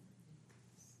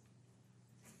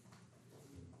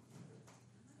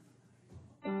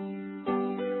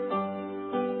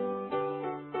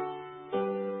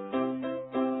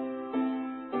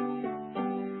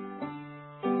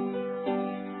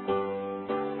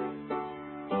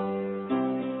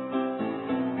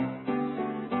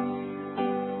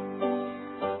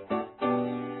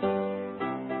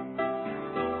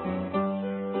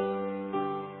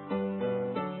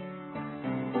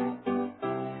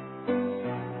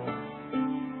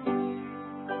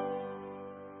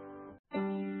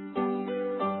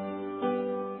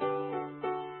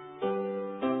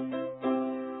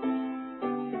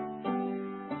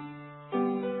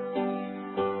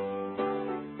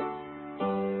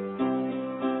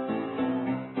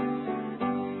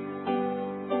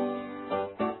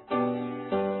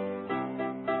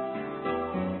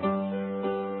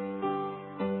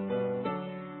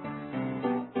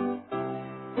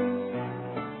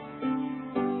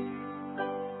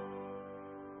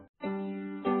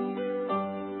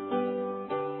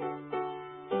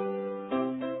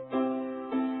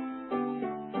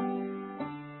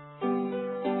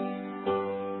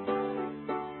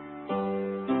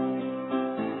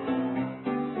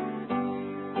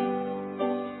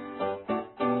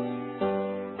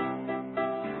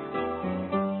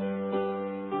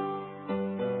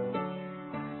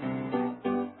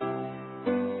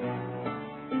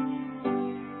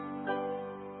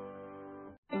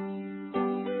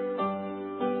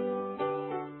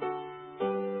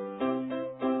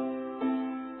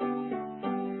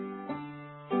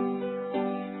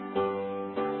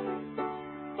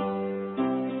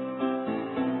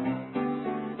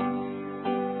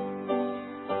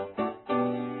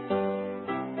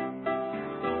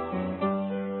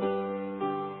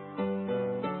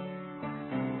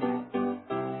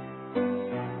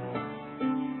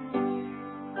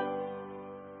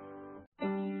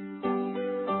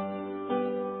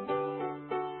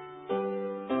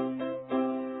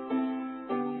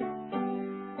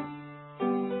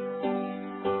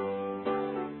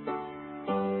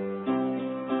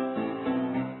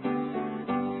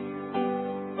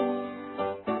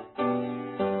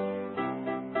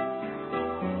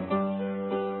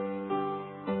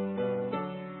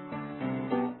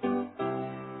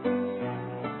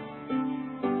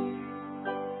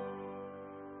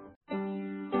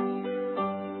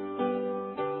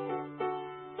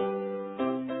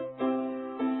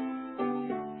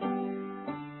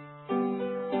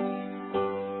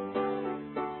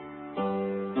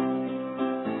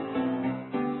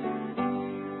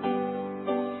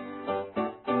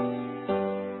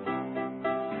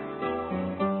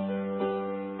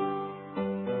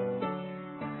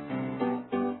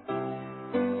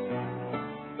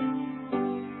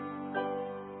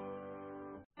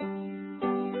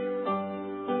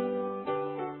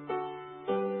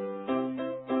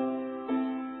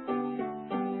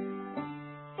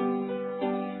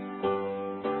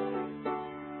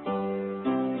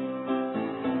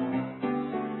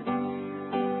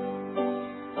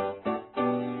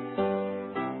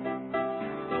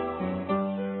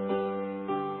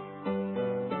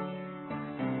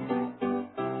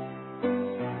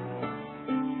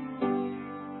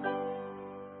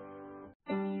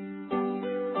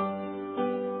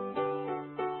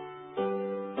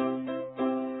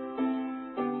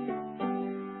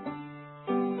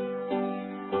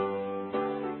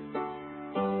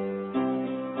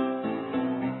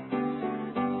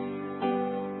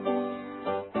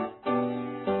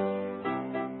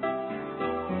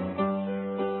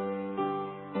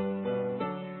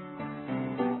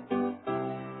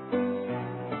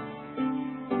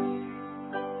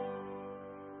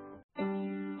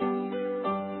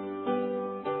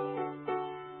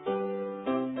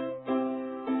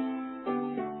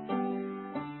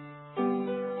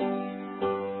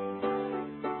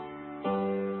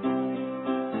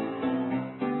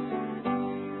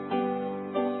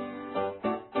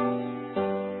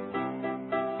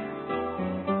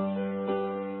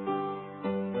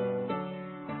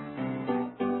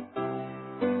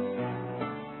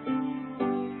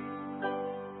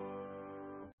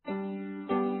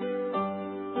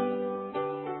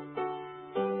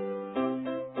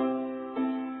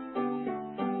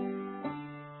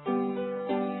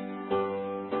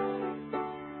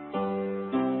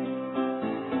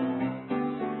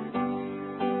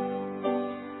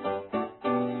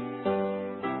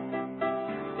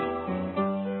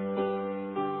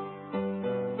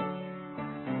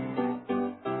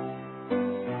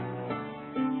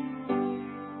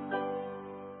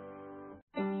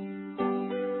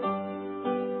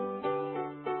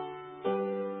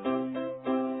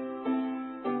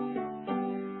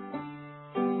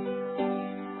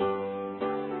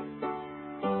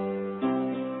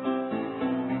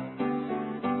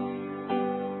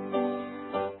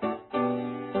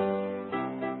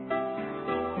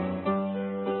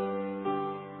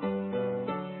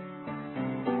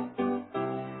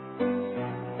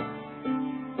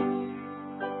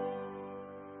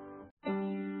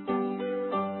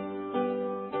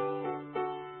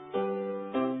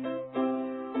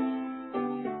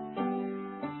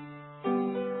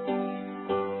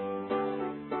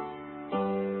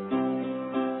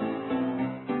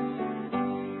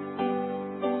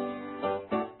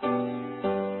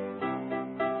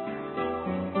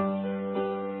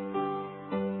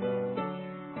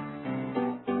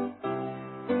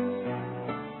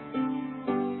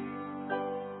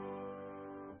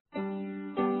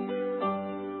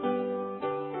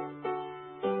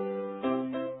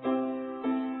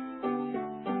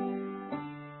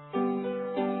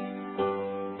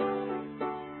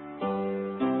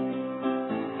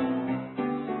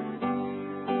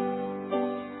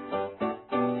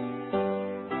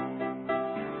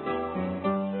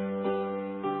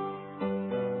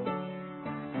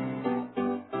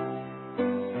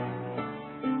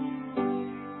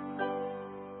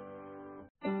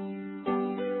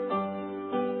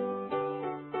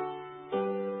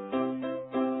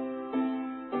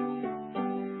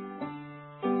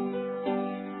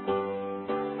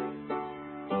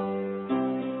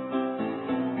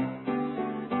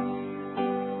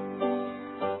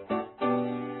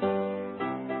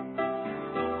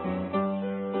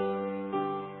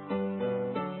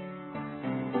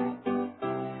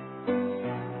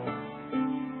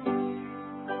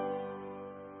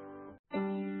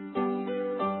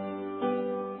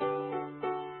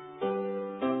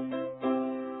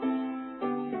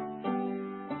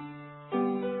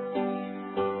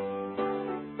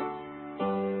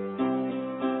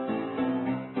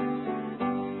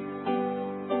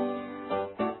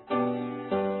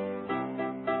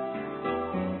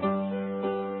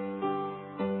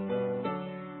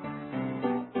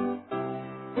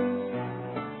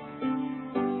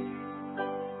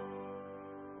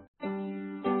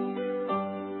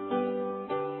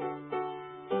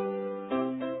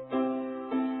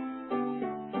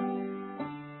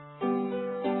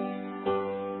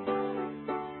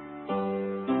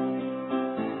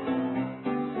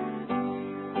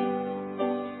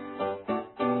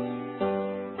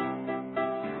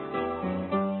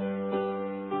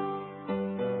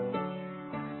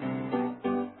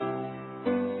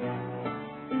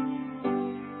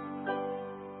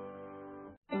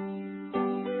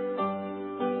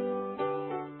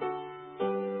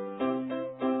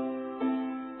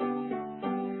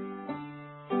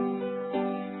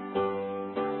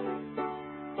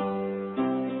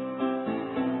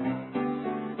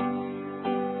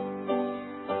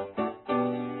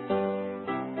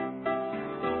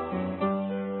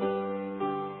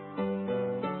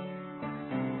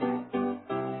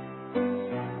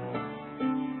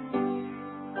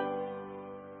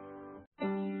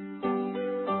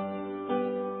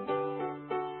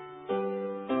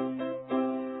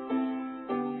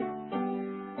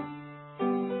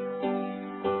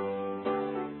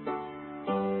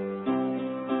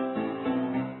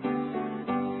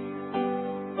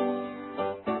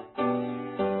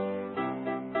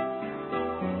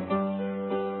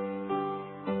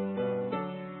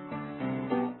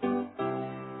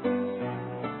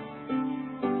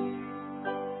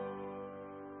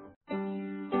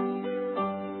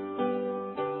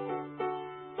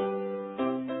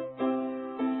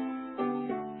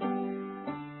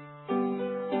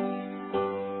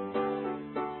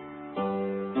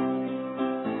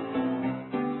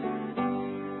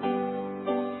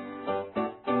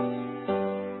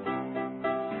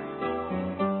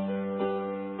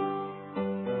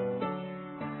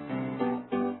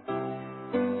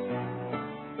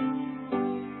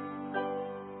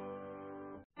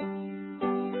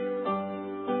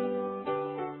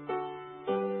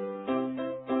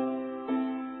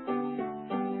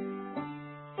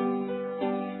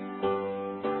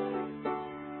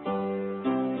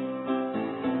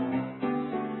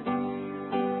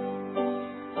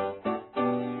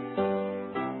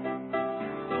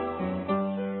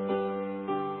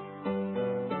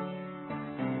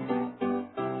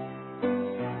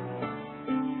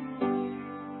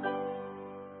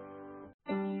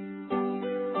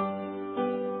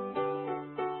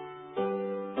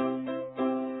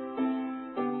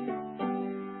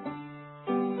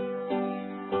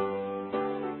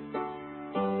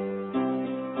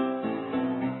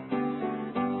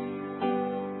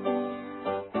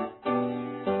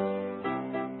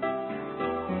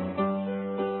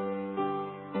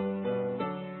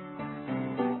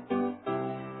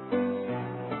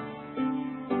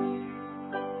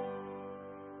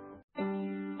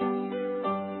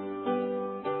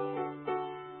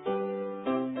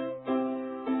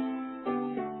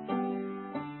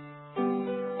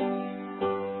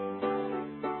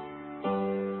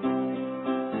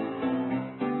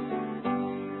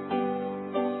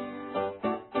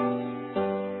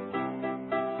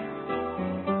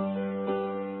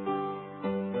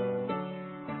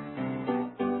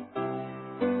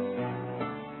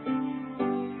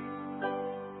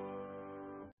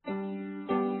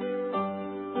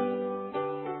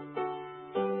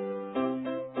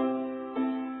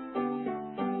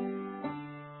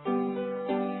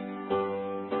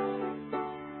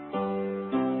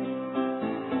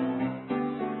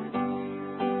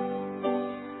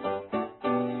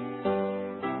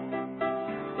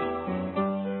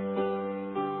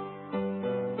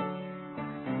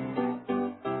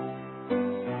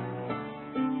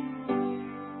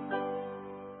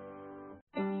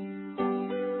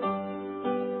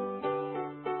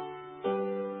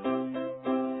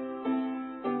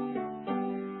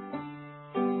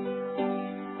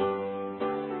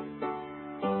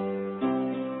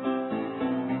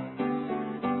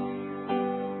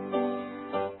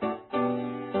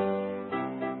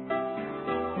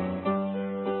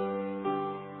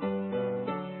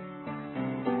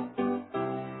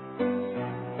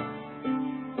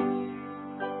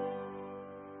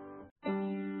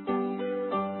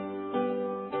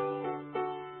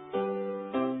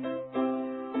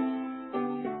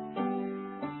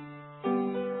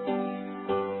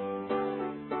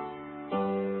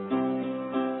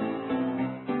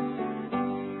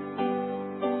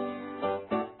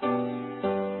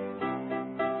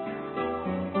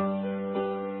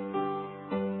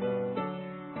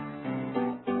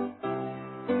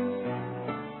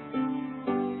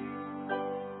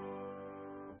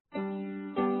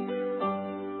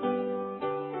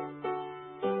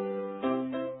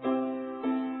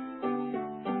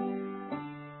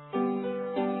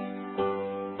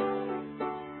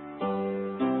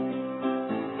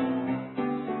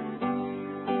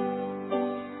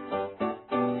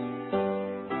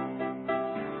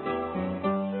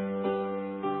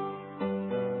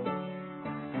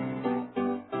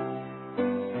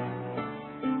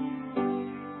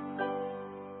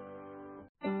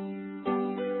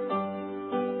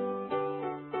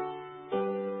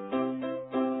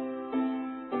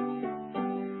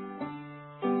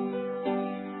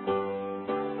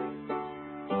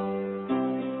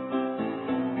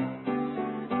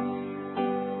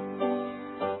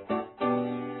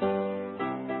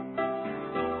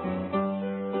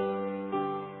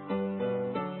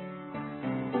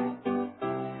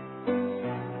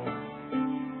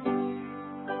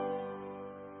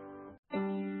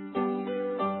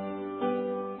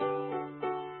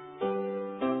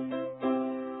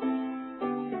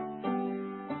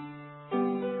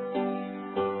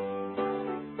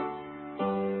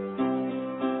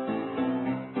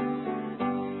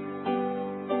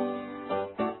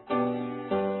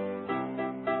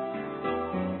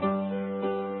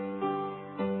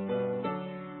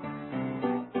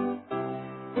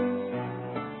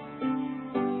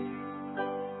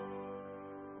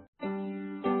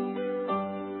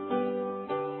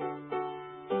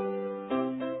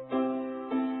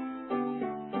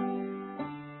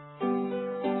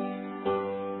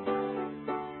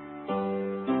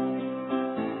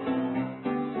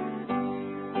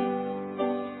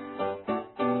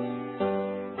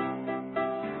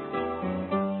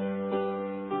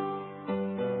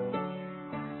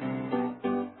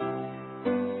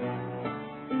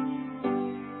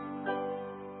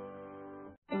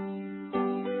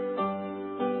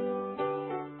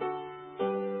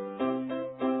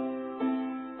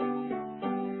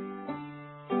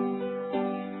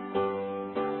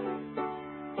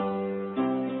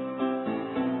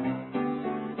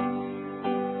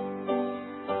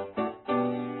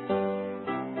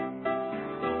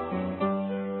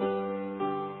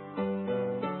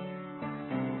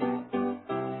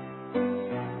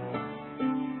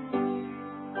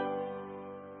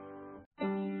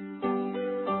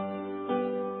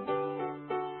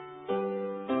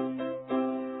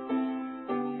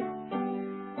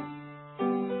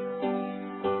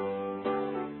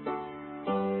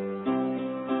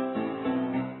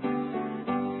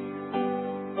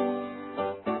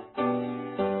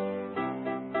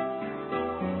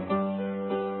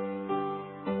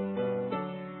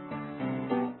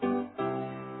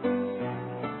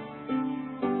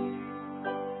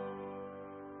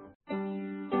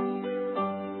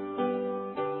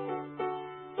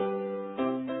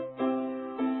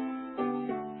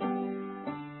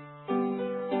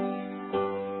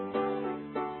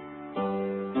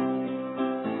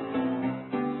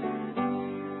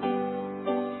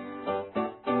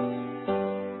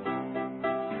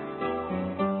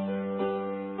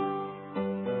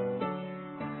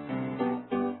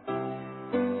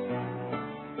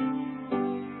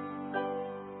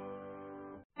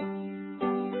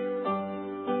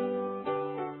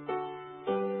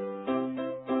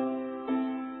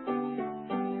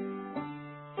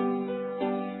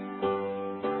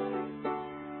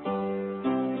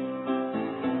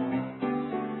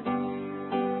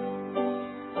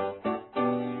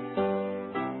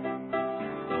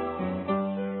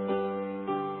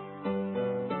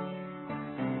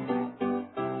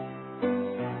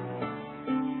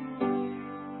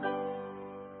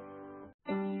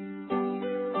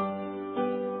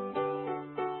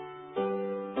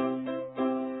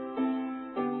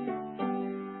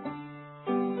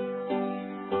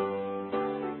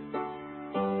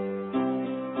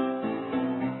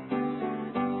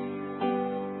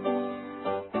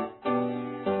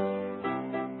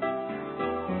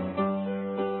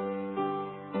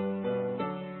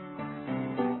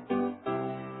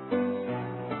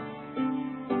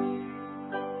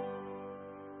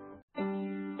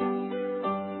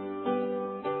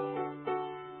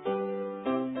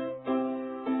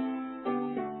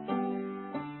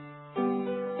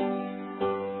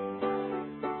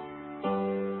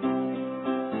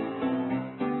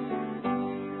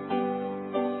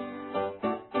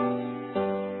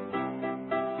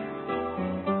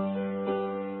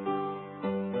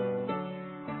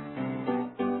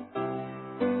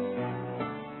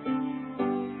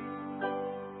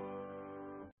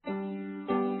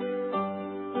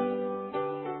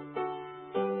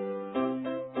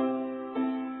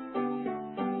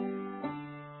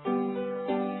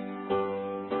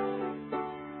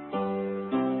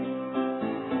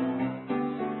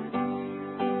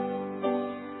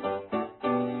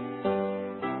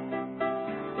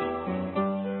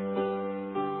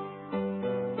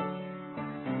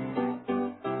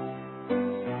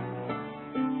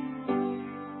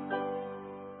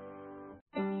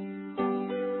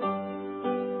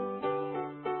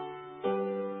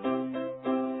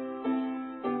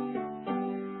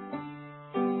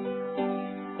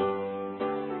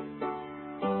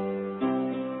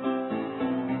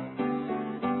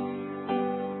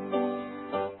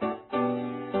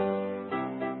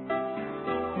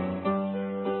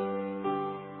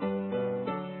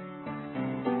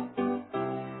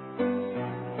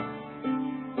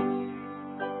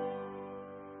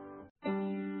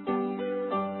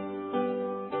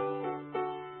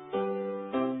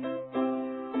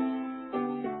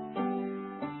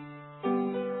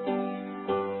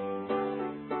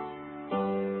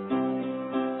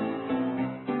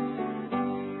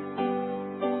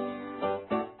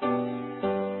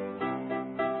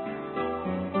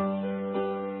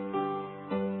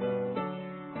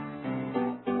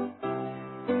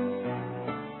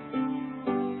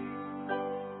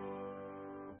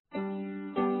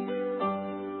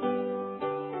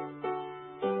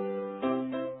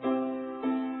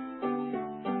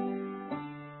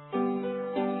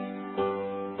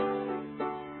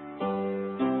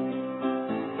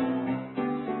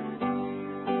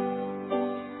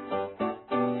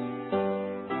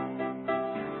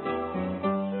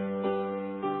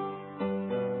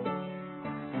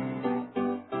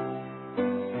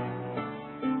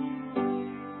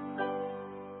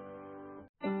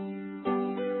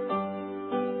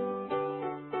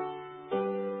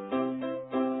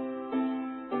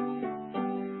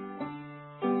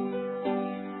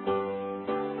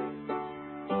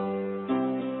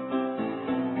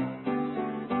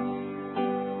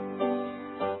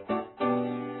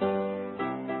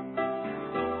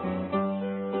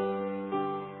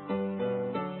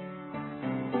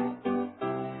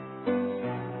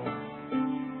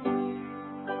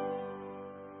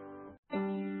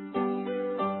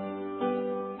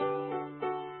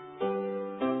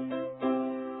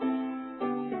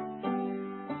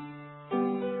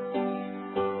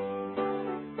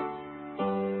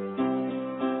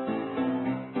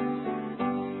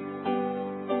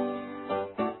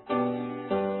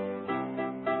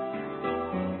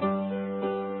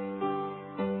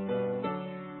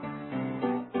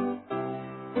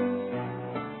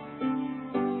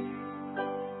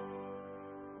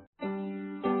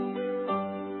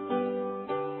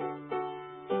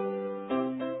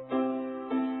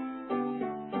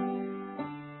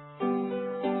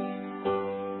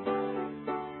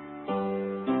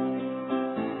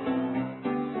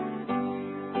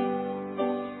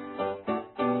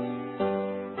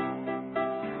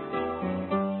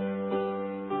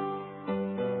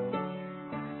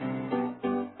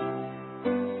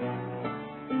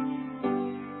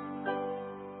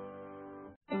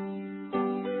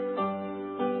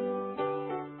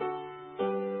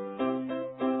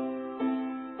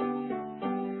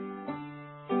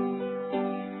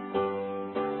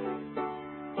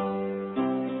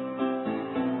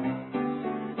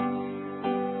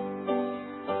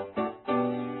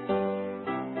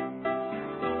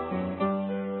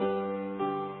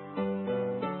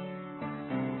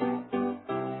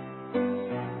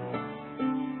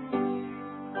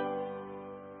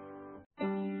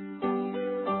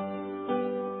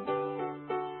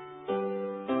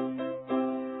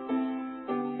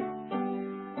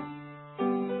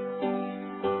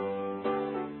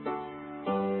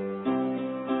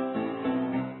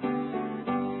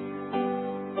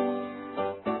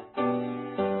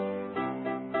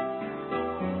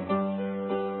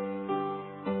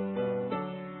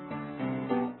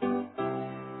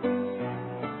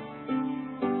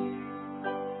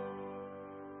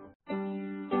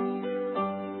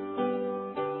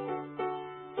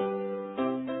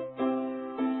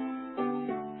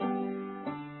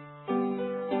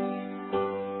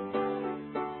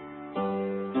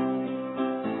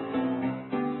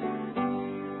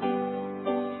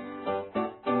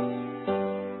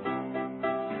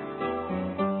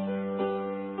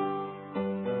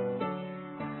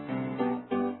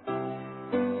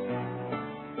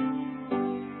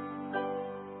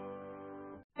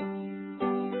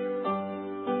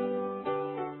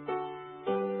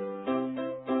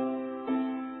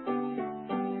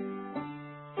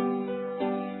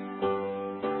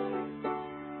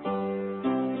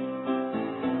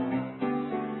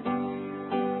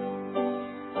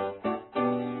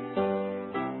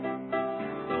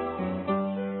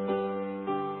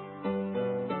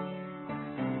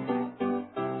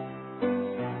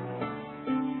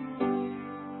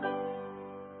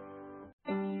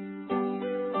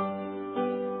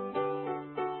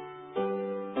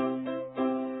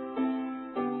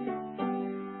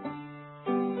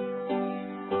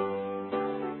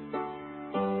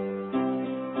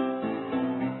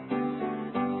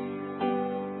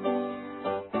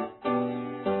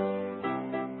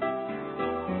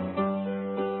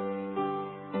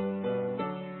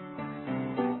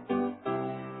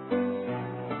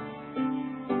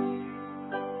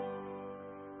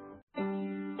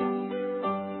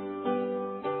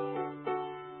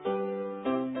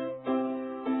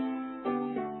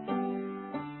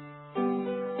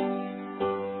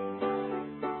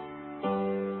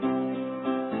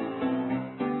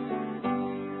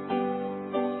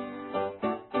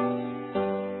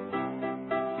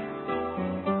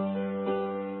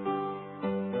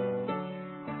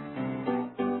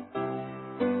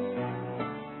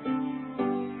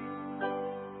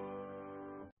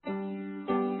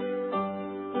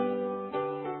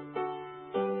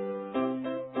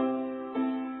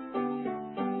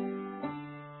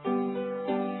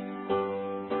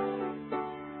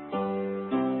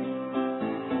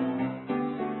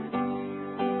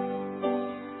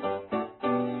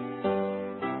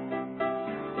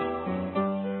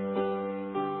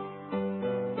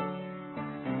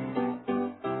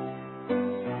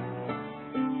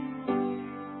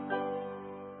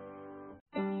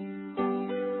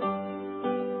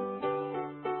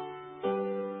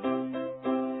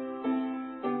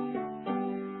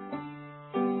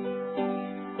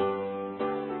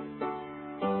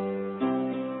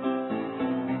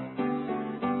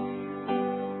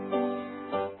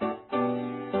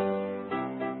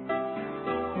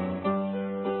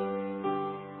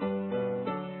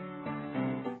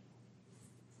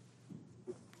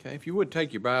 Okay, if you would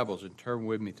take your Bibles and turn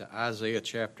with me to Isaiah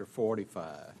chapter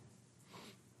 45.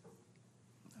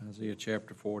 Isaiah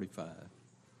chapter 45.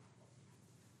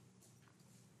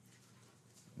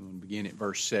 I'm going to begin at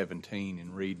verse 17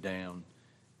 and read down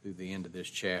through the end of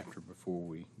this chapter before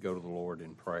we go to the Lord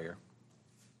in prayer.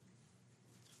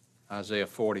 Isaiah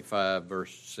 45,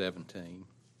 verse 17.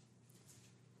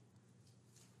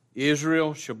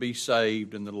 Israel shall be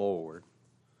saved in the Lord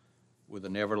with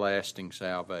an everlasting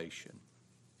salvation.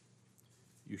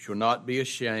 You shall not be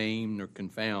ashamed nor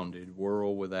confounded,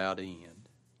 world without end.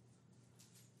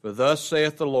 For thus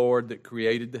saith the Lord that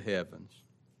created the heavens,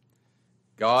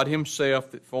 God himself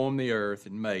that formed the earth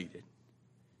and made it.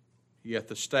 He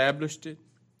hath established it.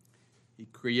 He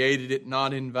created it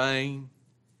not in vain.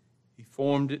 He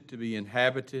formed it to be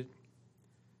inhabited.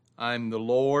 I am the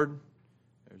Lord,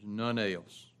 there's none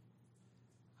else.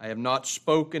 I have not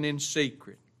spoken in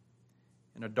secret,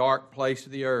 in a dark place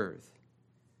of the earth.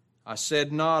 I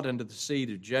said not unto the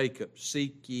seed of Jacob,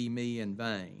 seek ye me in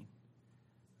vain.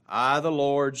 I, the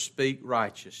Lord, speak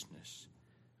righteousness.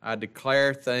 I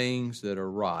declare things that are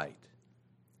right.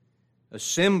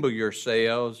 Assemble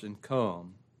yourselves and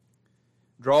come.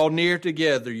 Draw near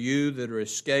together, you that are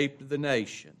escaped of the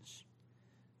nations.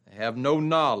 They have no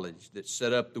knowledge that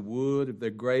set up the wood of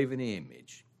their graven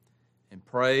image, and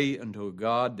pray unto a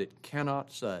God that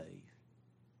cannot save.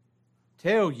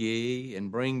 Tell ye,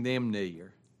 and bring them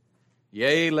near.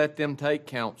 Yea, let them take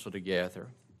counsel together.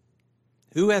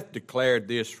 Who hath declared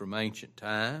this from ancient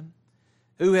time?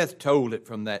 Who hath told it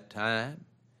from that time?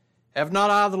 Have not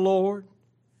I the Lord?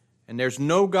 And there's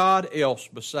no God else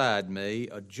beside me,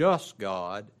 a just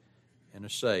God and a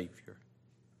Savior.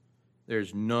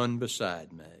 There's none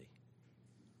beside me.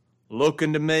 Look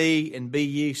unto me, and be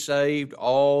ye saved,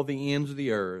 all the ends of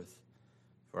the earth.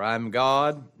 For I am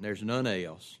God, and there's none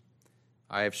else.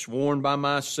 I have sworn by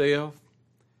myself,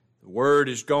 the word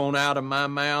is gone out of my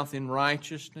mouth in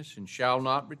righteousness, and shall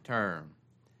not return,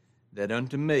 that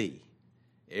unto me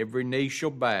every knee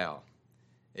shall bow,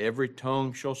 every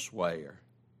tongue shall swear.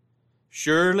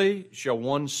 Surely shall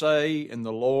one say, in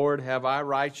the Lord have I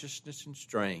righteousness and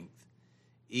strength.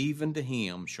 Even to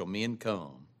him shall men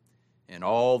come, and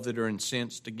all that are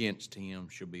incensed against him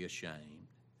shall be ashamed.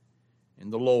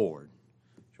 In the Lord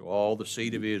shall all the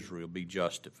seed of Israel be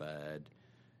justified,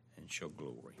 and shall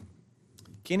glory.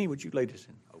 Kenny, would you lead us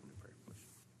in opening prayer, please?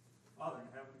 Father in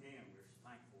heaven, again, we're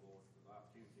thankful, Lord, for the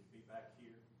opportunity to be back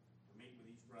here to meet with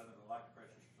each brother in like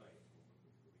precious faith.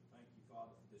 We thank you,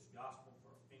 Father, for this gospel,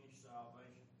 for a finished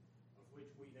salvation, of which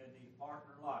we had neither part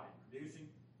nor lot in producing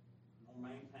nor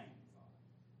maintaining, Father.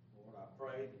 Lord, I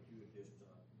pray that you would just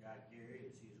guide Gary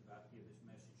as he's about to give this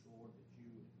message, Lord, that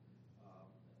you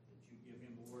give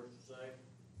him the words to say,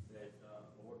 that,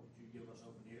 Lord, that you give us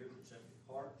open ears, receptive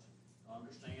hearts to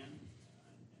understand.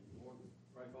 Lord, we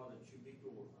pray, Father, that you be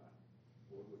glorified.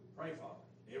 Lord, we pray, Father,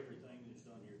 that everything that is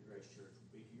done here at Grace Church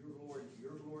will be to your glory and to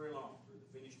your glory alone through the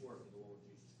finished work of the Lord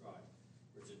Jesus Christ.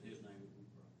 For it's in his name that we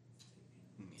pray.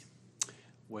 Amen.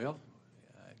 Well,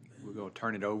 we're going to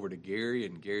turn it over to Gary,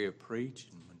 and Gary will preach.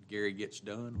 And when Gary gets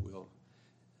done, we'll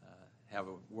have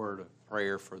a word of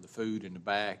prayer for the food in the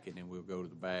back, and then we'll go to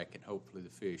the back, and hopefully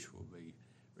the fish will be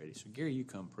ready. So, Gary, you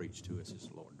come preach to us as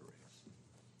the Lord directs.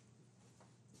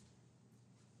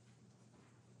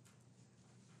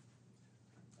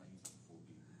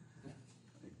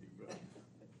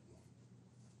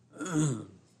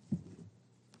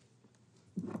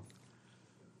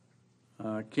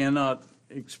 I cannot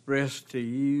express to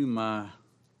you my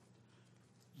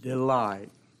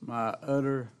delight, my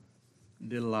utter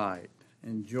delight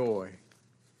and joy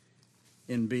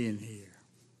in being here.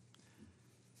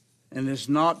 And it's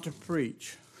not to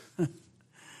preach,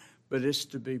 but it's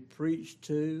to be preached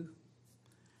to.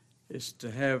 It's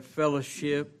to have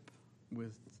fellowship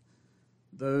with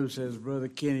those, as Brother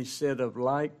Kenny said, of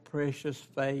like precious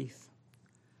faith,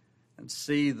 and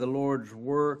see the Lord's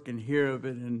work and hear of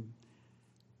it in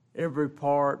every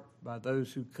part by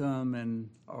those who come and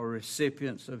are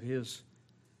recipients of his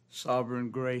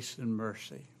sovereign grace and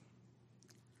mercy.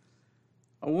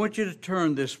 I want you to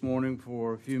turn this morning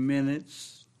for a few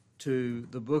minutes to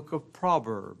the book of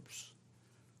Proverbs.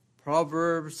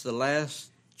 Proverbs, the last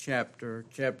chapter,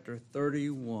 chapter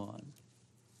 31.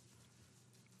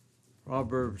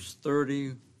 Proverbs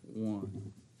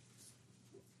 31.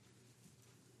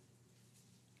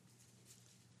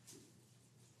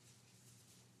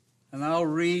 And I'll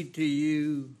read to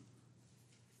you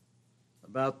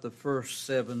about the first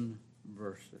 7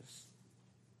 verses.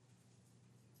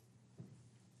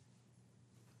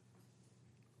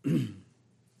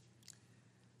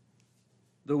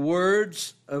 The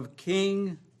words of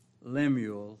King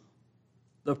Lemuel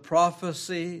the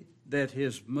prophecy that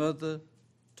his mother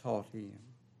taught him.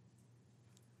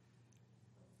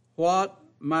 What,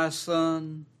 my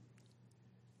son,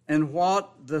 and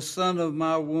what the son of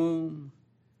my womb,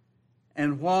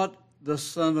 and what the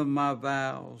son of my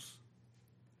vows?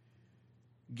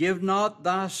 Give not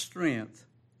thy strength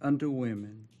unto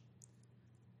women,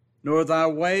 nor thy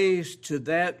ways to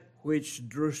that which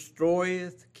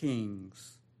destroyeth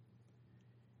kings.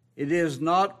 It is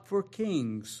not for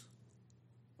kings,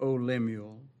 O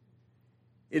Lemuel,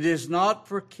 it is not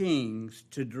for kings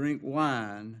to drink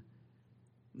wine,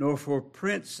 nor for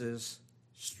princes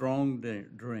strong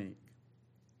drink,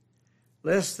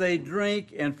 lest they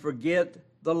drink and forget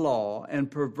the law and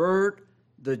pervert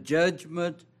the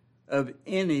judgment of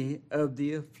any of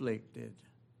the afflicted.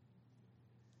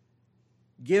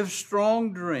 Give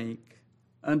strong drink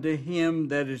unto him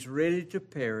that is ready to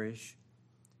perish,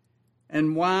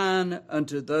 and wine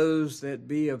unto those that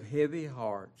be of heavy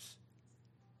hearts.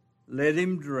 Let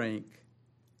him drink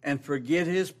and forget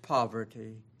his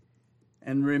poverty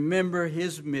and remember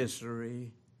his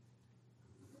misery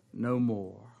no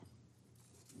more.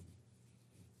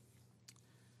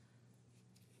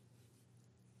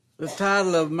 The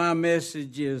title of my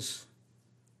message is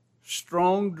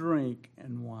Strong Drink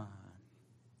and Wine.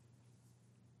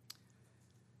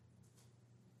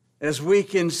 As we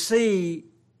can see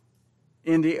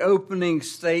in the opening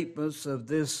statements of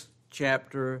this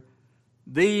chapter,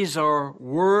 these are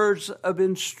words of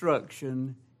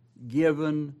instruction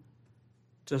given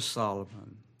to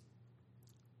Solomon.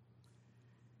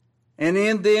 And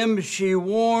in them she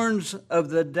warns of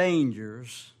the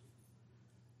dangers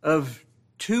of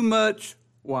too much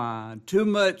wine, too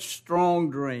much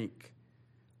strong drink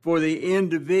for the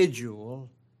individual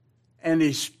and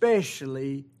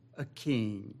especially a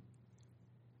king.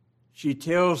 She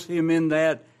tells him in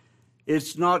that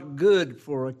it's not good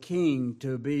for a king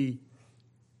to be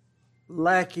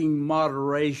lacking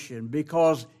moderation,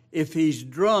 because if he's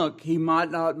drunk, he might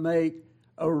not make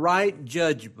a right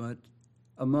judgment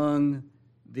among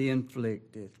the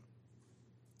afflicted.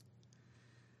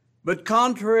 But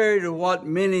contrary to what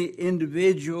many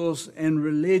individuals and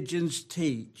religions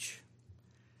teach,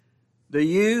 the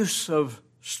use of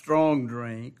strong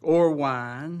drink or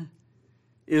wine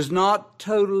is not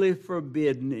totally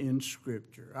forbidden in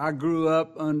Scripture. I grew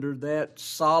up under that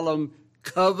solemn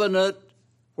covenant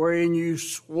wherein you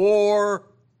swore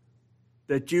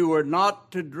that you were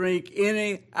not to drink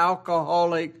any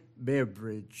alcoholic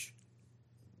beverage.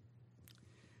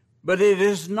 But it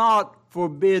is not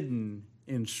forbidden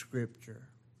in Scripture.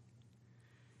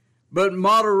 But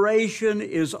moderation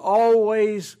is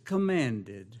always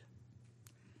commanded,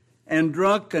 and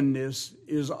drunkenness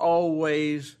is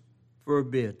always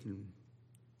forbidden.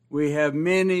 We have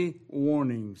many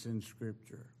warnings in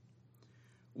Scripture.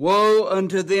 Woe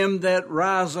unto them that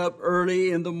rise up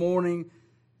early in the morning,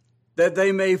 that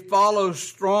they may follow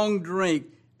strong drink,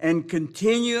 and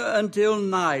continue until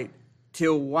night,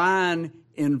 till wine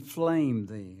inflame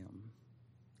them.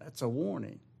 That's a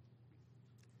warning.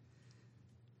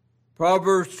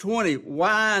 Proverbs 20,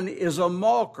 wine is a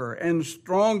mocker, and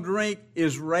strong drink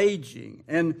is raging,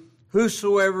 and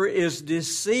whosoever is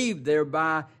deceived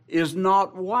thereby is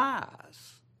not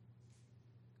wise.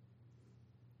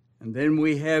 And then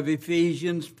we have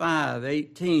Ephesians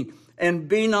 5:18, and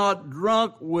be not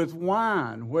drunk with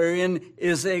wine, wherein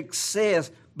is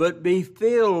excess, but be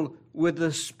filled with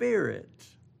the Spirit.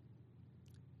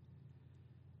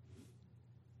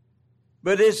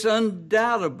 But it's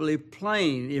undoubtedly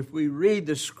plain, if we read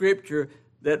the Scripture,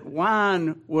 that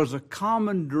wine was a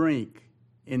common drink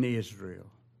in Israel.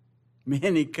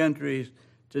 Many countries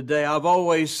today, I've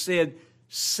always said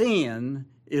sin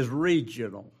is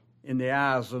regional in the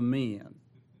eyes of men.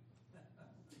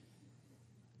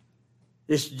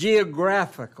 It's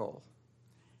geographical.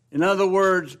 In other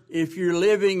words, if you're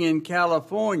living in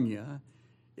California,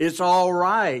 it's all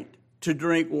right to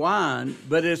drink wine,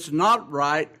 but it's not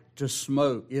right to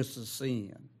smoke. It's a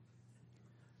sin.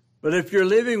 But if you're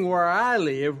living where I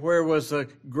live, where was a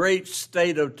great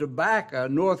state of tobacco,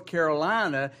 North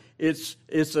Carolina, it's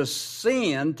a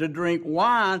sin to drink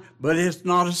wine, but it's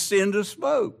not a sin to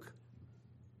smoke.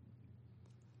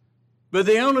 But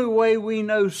the only way we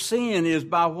know sin is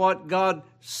by what God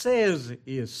says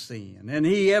is sin. And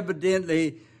he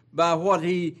evidently, by what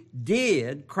he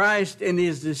did, Christ and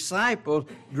his disciples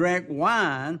drank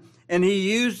wine, and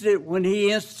he used it when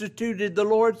he instituted the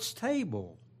Lord's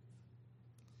table.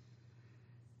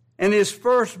 And his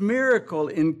first miracle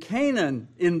in Canaan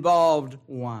involved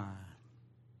wine.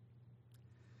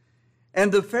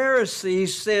 And the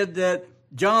Pharisees said that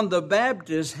John the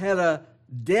Baptist had a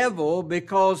devil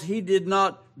because he did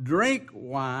not drink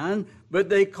wine, but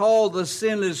they call the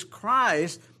sinless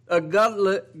Christ a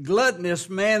gluttonous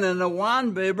man and a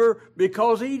winebibber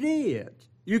because he did.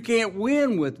 You can't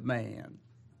win with man.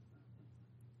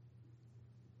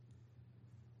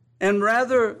 And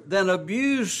rather than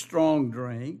abuse strong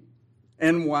drink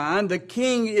and wine, the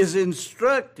king is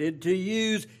instructed to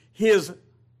use his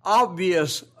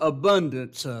obvious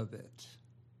abundance of it.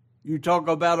 You talk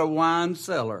about a wine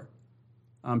cellar.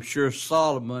 I'm sure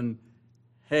Solomon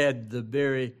had the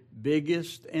very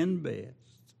biggest and best.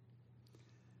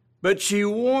 But she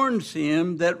warns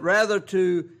him that rather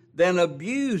than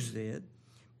abuse it,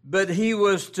 but he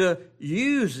was to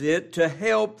use it to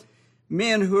help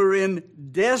men who are in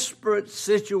desperate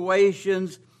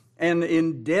situations and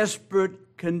in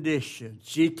desperate conditions.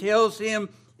 She tells him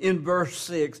in verse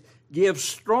 6, give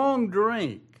strong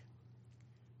drink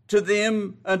to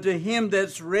them unto him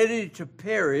that's ready to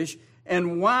perish,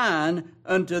 and wine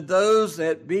unto those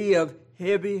that be of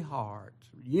heavy heart.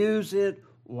 Use it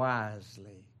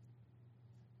wisely.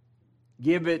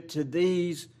 Give it to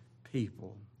these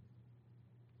people.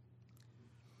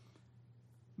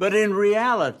 But in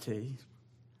reality,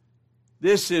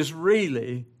 this is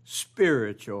really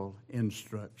spiritual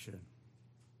instruction.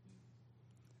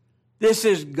 This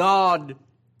is God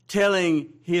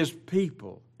telling his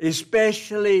people,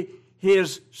 especially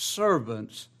his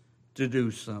servants, to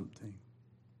do something.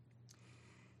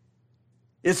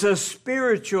 It's a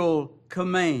spiritual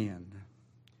command.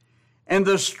 And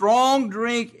the strong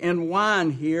drink and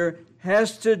wine here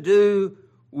has to do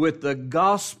with the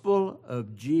gospel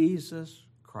of Jesus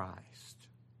Christ.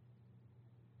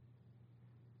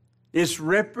 It's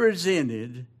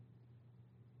represented,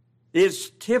 it's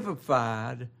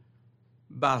typified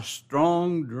by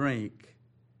strong drink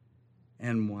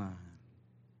and wine.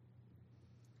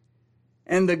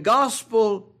 And the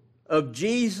gospel of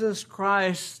Jesus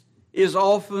Christ is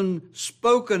often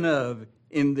spoken of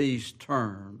in these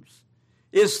terms.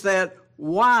 It's that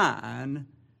wine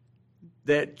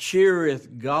that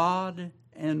cheereth God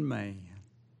and man.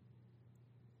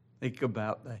 Think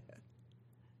about that.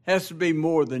 Has to be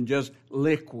more than just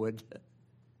liquid.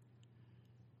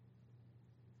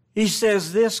 He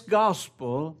says this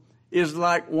gospel is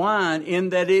like wine in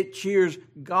that it cheers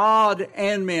God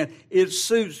and man. It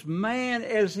suits man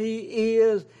as he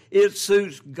is. It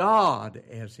suits God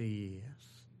as he is.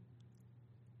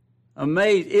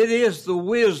 Amazing. It is the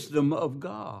wisdom of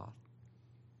God.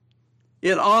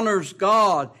 It honors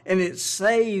God and it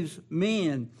saves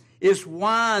men. It's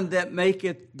wine that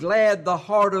maketh glad the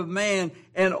heart of man,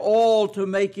 and oil to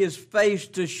make his face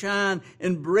to shine,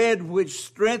 and bread which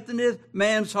strengtheneth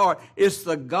man's heart. It's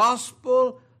the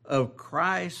gospel of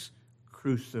Christ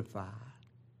crucified.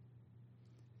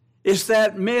 It's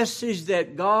that message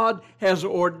that God has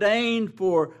ordained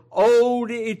for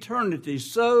old eternity,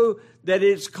 so that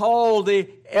it's called the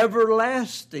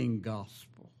everlasting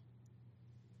gospel.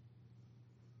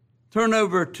 Turn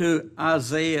over to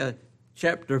Isaiah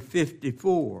chapter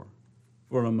 54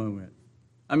 for a moment.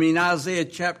 Isaiah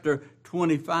chapter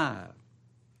 25.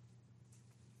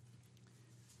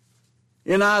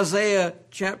 In Isaiah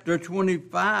chapter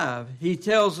 25, he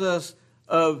tells us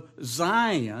of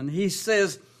Zion. He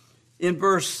says in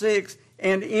verse 6,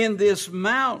 and in this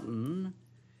mountain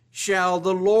shall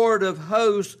the Lord of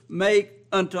hosts make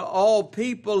unto all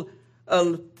people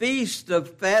a feast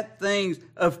of fat things,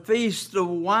 a feast of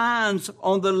wines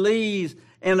on the lees,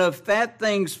 and of fat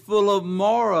things full of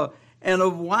marrow, and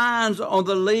of wines on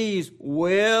the lees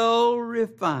well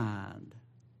refined.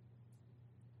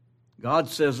 God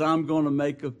says, I'm going to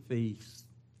make a feast.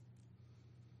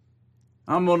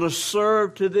 I'm going to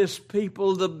serve to this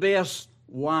people the best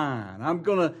wine. I'm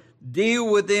going to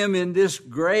deal with them in this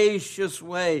gracious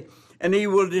way. And he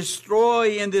will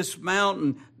destroy in this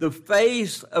mountain the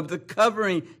face of the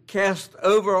covering cast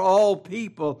over all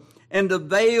people, and the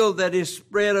veil that is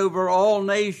spread over all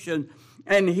nations.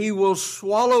 And he will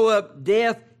swallow up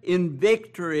death in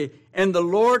victory. And the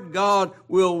Lord God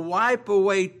will wipe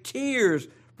away tears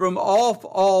from off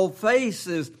all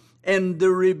faces. And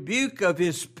the rebuke of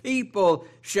his people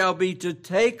shall be to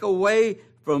take away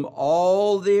from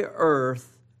all the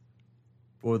earth.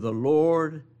 For the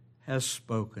Lord has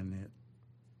spoken it.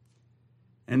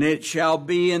 And it shall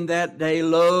be in that day,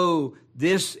 lo,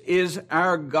 this is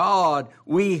our God.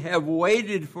 We have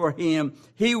waited for him.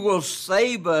 He will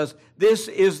save us. This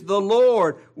is the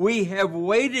Lord. We have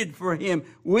waited for him.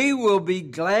 We will be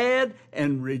glad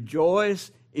and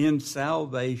rejoice in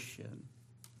salvation.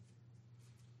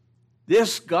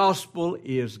 This gospel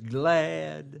is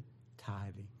glad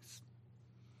tidings.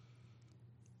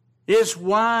 It's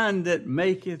wine that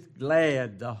maketh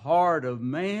glad the heart of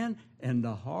man and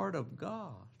the heart of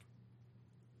God.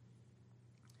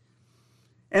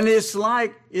 And it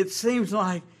seems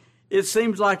like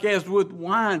as with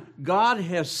wine, God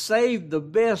has saved the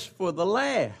best for the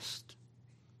last.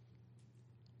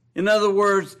 In other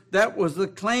words, that was the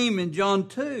claim in John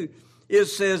 2. It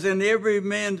says, and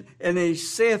he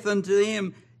saith unto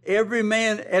them, every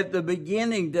man at the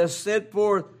beginning doth set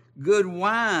forth good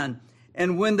wine,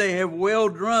 and when they have well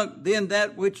drunk, then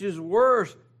that which is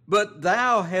worse. But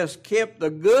thou hast kept the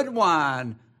good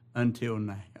wine until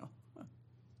now.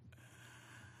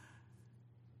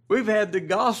 We've had the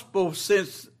gospel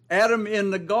since Adam in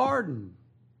the garden.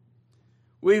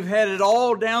 We've had it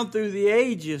all down through the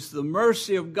ages, the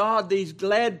mercy of God, these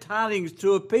glad tidings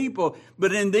to a people.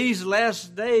 But in these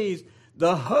last days,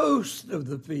 the host of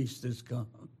the feast has come.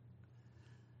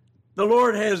 The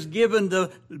Lord has given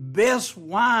the best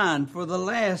wine for the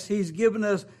last. He's given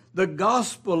us the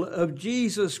gospel of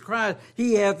Jesus Christ.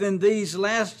 He hath in these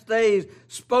last days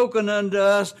spoken unto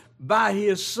us by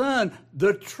his Son,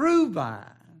 the true vine.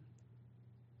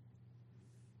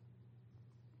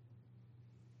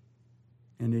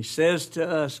 And he says to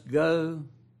us, go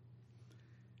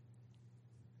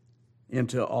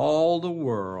into all the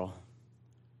world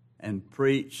and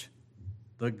preach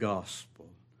the gospel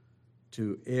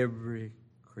to every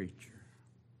creature.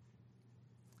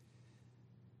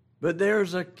 But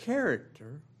there's a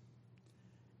character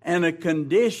and a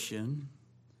condition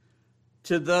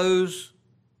to those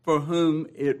for whom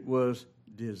it was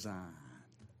designed.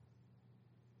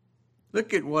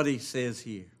 Look at what he says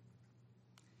here.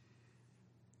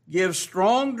 Give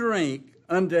strong drink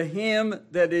unto him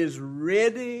that is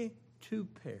ready to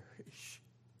perish,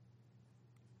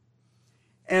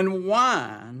 and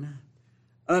wine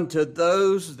unto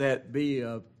those that be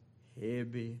of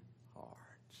heavy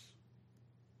hearts.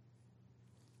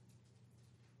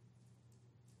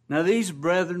 Now these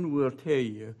brethren will tell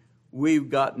you, we've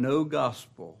got no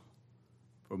gospel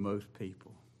for most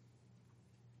people.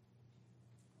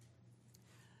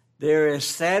 They're as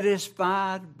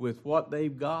satisfied with what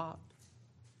they've got.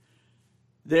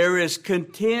 They're as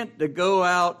content to go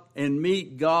out and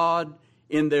meet God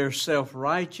in their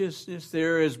self-righteousness.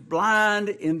 They're as blind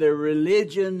in their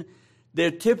religion.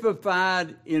 They're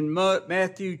typified in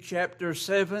Matthew chapter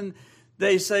 7.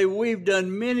 They say, we've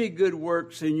done many good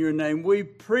works in your name.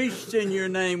 We've preached in your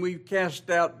name. We've cast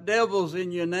out devils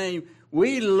in your name.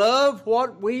 We love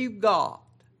what we've got.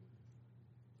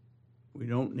 We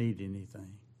don't need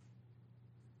anything.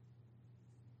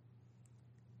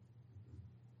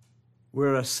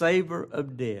 We're a savor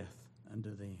of death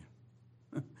unto them.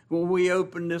 When we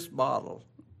open this bottle,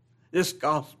 this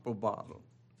gospel bottle,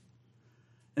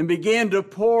 and begin to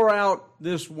pour out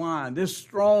this wine, this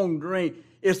strong drink,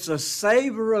 it's a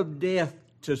savor of death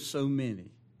to so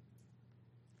many.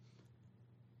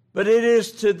 But it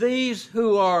is to these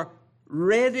who are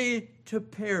ready to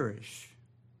perish,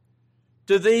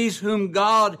 to these whom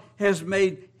God has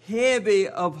made heavy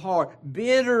of heart,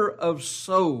 bitter of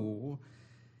soul,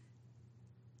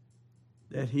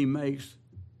 that he makes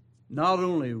not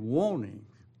only wanting,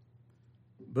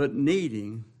 but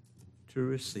needing to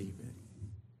receive it.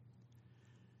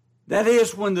 That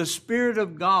is when the Spirit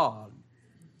of God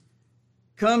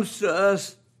comes to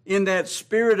us in that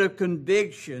spirit of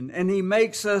conviction, and he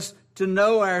makes us to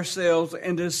know ourselves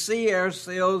and to see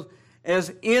ourselves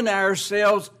as in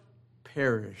ourselves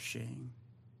perishing.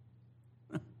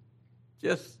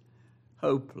 Just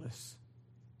hopeless,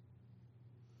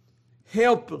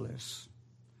 helpless,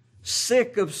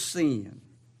 sick of sin,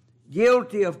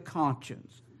 guilty of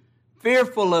conscience,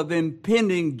 fearful of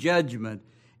impending judgment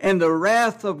and the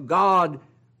wrath of God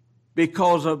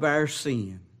because of our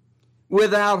sin,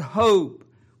 without hope,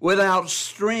 without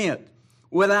strength,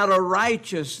 without a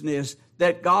righteousness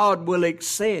that God will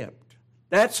accept.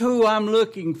 That's who I'm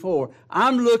looking for.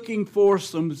 I'm looking for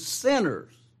some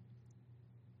sinners.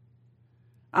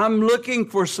 I'm looking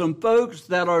for some folks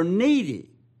that are needy,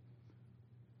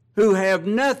 who have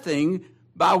nothing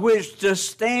by which to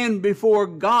stand before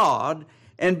God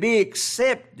and be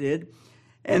accepted.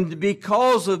 And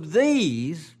because of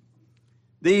these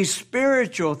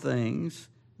spiritual things,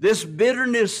 this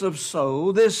bitterness of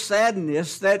soul, this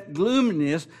sadness, that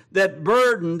gloominess, that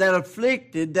burden, that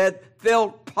afflicted, that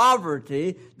felt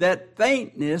poverty, that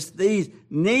faintness, these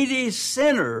needy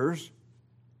sinners,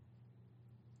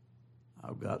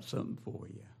 I've got something for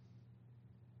you.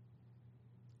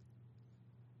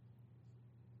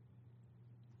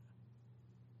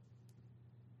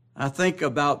 I think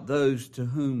about those to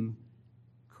whom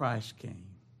Christ came.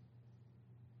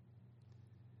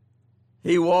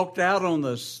 He walked out on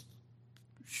the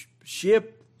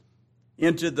ship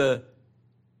into the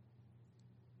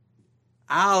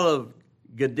Isle of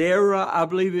Gadara, I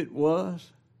believe it was.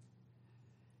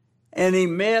 and he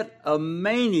met a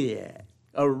maniac,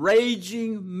 a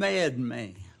raging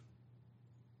madman.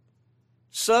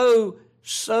 So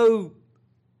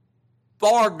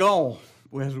far gone,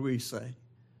 as we say.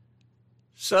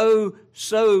 So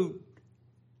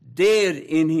dead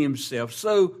in himself,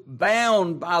 so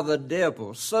bound by the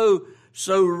devil, so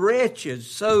wretched,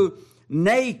 so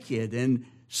naked, and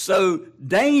so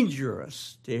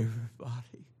dangerous to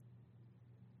everybody.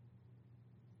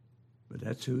 But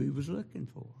that's who he was looking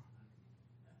for.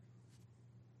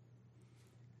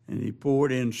 And he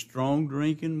poured in strong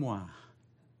drink and wine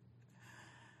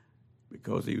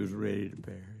because he was ready to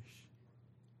perish.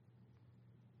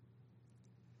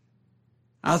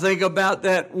 I think about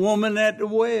that woman at the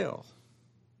well.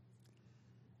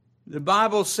 The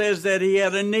Bible says that he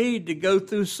had a need to go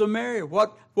through Samaria.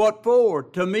 What for?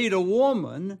 To meet a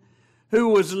woman who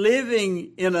was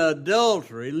living in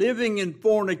adultery, living in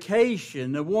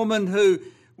fornication, a woman who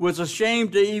was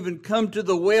ashamed to even come to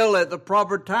the well at the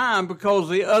proper time because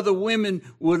the other women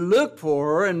would look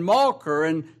for her and mock her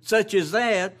and such as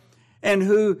that, and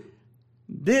who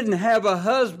didn't have a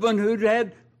husband, who'd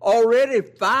had already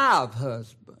 5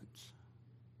 husbands.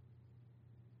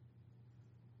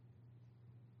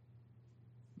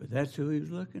 But that's who he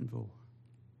was looking for.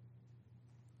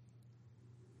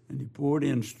 And he poured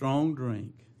in strong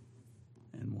drink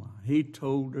and wine. He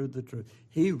told her the truth.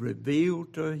 He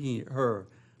revealed to her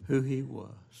who he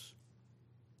was.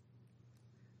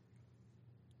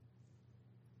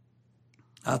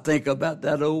 I think about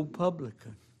that old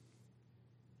publican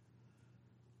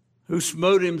who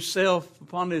smote himself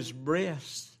upon his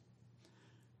breast,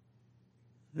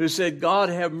 who said, God,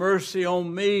 have mercy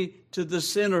on me, to the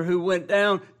sinner who went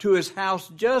down to his house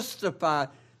justified.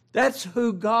 That's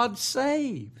who God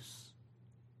saves.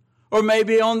 Or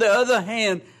maybe on the other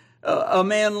hand, a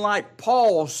man like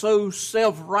Paul, so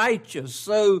self-righteous,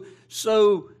 so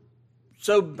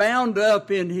bound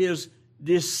up in his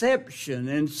deception,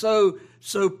 and so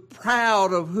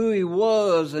proud of who he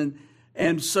was,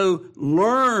 and so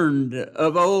learned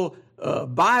of all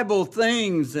Bible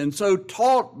things, and so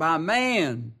taught by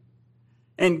man.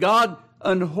 And God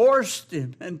unhorsed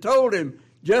him and told him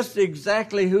just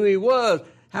exactly who he was.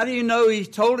 How do you know he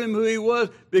told him who he was?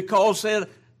 Because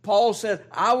Paul said,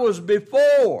 I was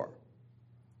before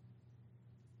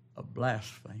a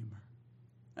blasphemer.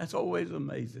 That always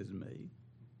amazes me.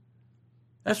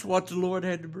 That's what the Lord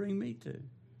had to bring me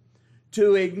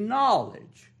to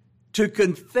acknowledge, to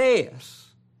confess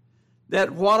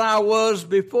that what I was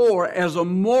before as a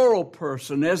moral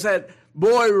person, as that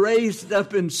boy raised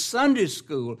up in Sunday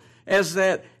school, as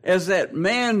that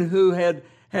man who had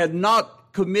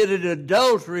not committed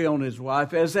adultery on his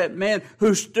wife, as that man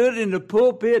who stood in the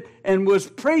pulpit and was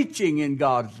preaching in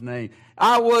God's name.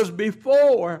 I was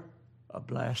before a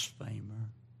blasphemer.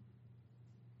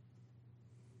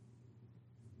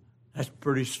 That's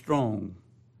pretty strong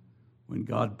when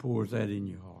God pours that in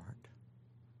your heart.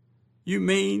 You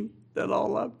mean that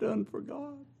all I've done for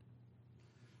God?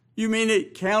 You mean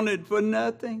it counted for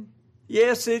nothing?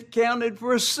 Yes, it counted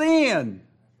for sin.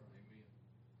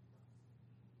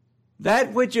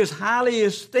 That which is highly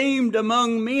esteemed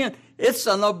among men, it's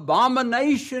an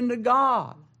abomination to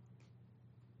God.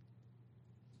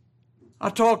 I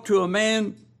talked to a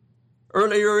man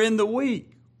earlier in the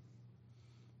week,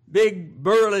 big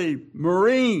burly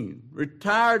Marine,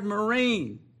 retired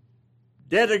Marine,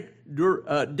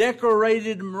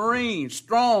 decorated Marine,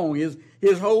 strong,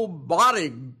 his whole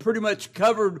body pretty much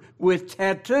covered with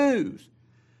tattoos.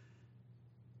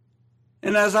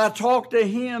 And as I talked to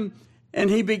him, and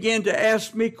he began to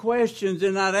ask me questions,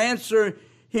 and I'd answer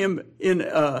him in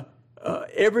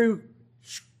every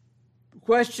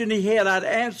question he had, I'd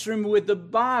answer him with the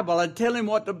Bible. I'd tell him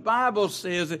what the Bible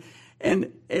says.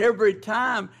 And every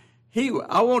time,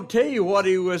 I won't tell you what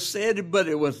he was said, but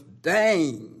it was,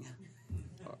 dang.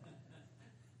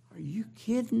 Are you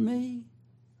kidding me?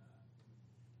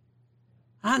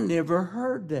 I never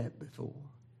heard that before.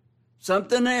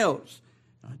 Something else.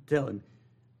 I'd tell him,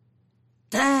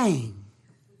 dang.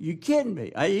 You kidding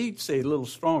me? He'd say a little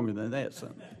stronger than that.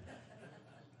 Something.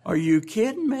 Are you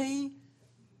kidding me?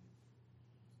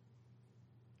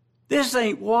 This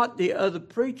ain't what the other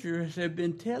preachers have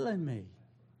been telling me.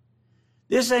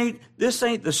 This ain't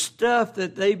the stuff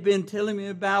that they've been telling me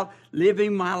about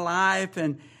living my life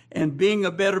and being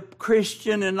a better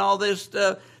Christian and all this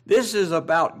stuff. This is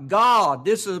about God.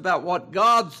 This is about what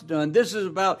God's done. This is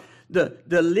about the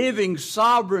living,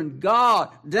 sovereign God.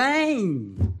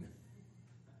 Dang.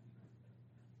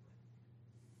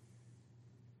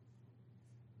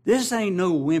 This ain't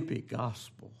no wimpy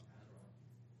gospel.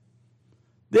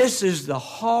 This is the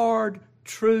hard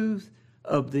truth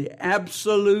of the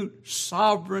absolute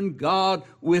sovereign God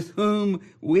with whom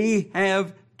we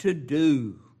have to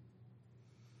do.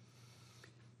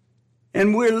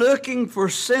 And we're looking for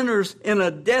sinners in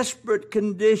a desperate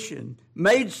condition,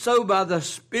 made so by the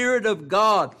Spirit of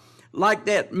God, like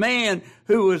that man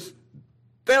who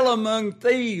fell among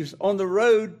thieves on the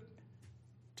road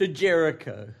to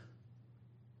Jericho.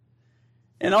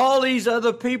 And all these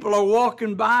other people are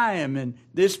walking by him, and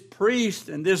this priest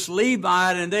and this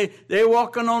Levite, and they're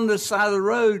walking on the side of the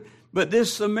road. But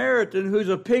this Samaritan, who's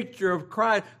a picture of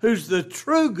Christ, who's the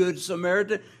true good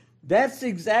Samaritan, that's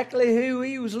exactly who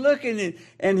he was looking at.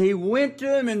 And he went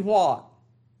to him and what?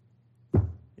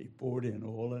 He poured in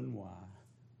oil and wine.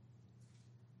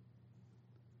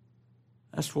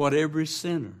 That's what every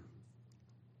sinner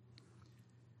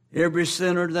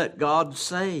that God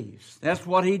saves, that's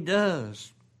what he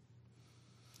does.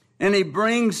 And he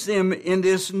brings them in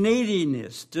this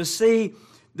neediness to see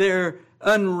their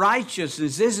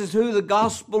unrighteousness. This is who the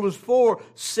gospel is for: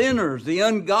 sinners, the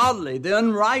ungodly, the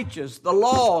unrighteous, the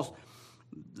lost,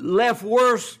 left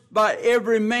worse by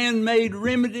every man-made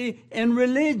remedy and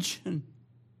religion.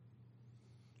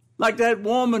 Like that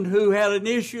woman who had an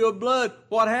issue of blood.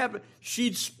 What happened?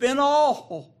 She'd spent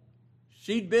all.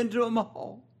 She'd been to them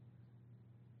all.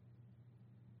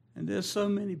 And there's so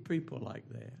many people like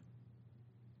that.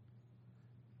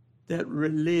 That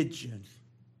religion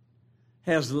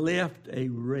has left a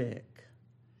wreck.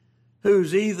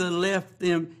 Who's either left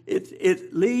them,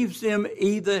 it leaves them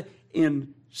either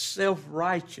in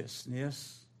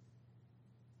self-righteousness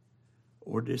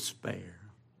or despair.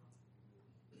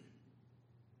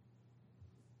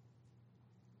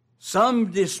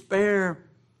 Some despair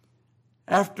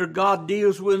after God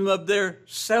deals with them of their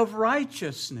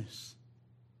self-righteousness.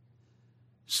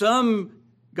 Some,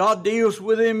 God deals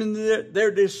with them in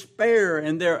their despair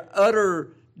and their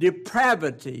utter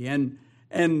depravity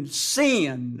and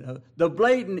sin, the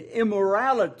blatant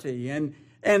immorality and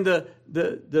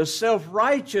the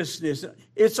self-righteousness.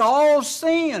 It's all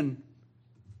sin.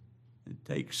 It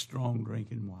takes strong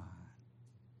drinking wine.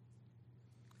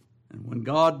 And when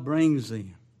God brings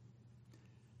them,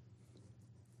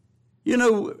 you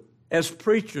know, as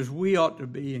preachers, we ought to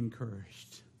be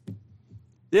encouraged.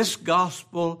 This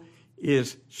gospel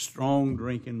is strong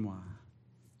drinking wine.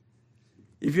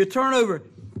 If you turn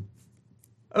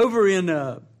over in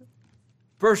 1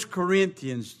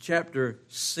 Corinthians chapter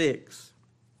 6,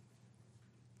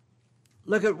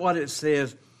 look at what it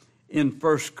says in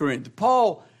 1 Corinthians.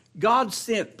 God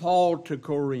sent Paul to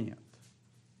Corinth.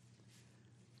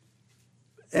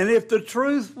 And if the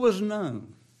truth was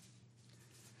known,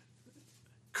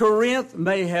 Corinth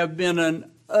may have been an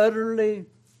utterly,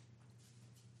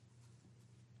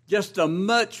 just a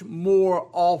much more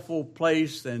awful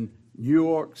place than New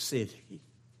York City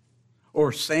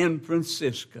or San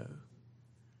Francisco.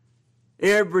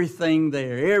 Everything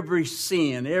there, every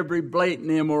sin, every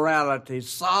blatant immorality,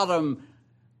 Sodom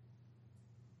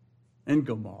and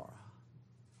Gomorrah.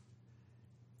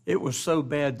 It was so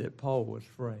bad that Paul was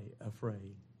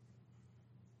afraid.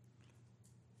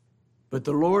 But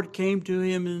the Lord came to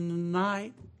him in the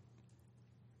night,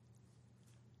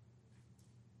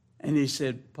 and he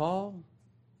said, Paul,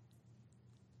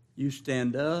 you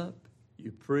stand up,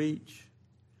 you preach,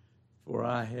 for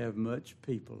I have much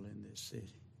people in this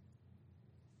city.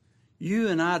 You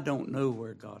and I don't know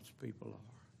where God's people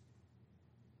are.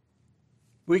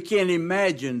 We can't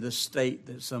imagine the state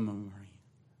that some of them are in.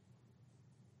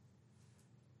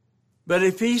 But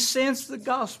if he sends the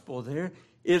gospel there,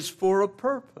 it's for a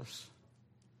purpose.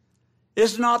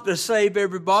 It's not to save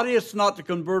everybody. It's not to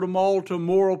convert them all to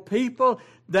moral people.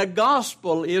 The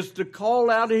gospel is to call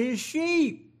out his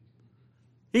sheep.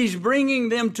 He's bringing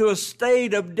them to a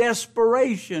state of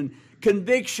desperation,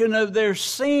 conviction of their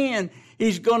sin.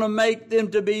 He's going to make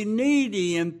them to be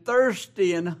needy and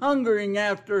thirsty and hungering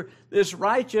after this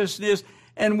righteousness,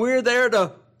 and we're there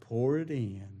to pour it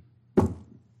in.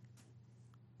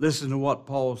 Listen to what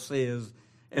Paul says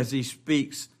as he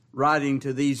speaks, writing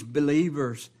to these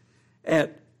believers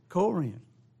at Corinth.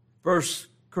 1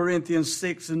 Corinthians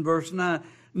 6 and verse 9.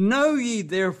 Know ye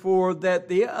therefore that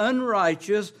the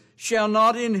unrighteous shall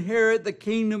not inherit the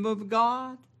kingdom of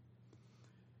God?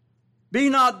 Be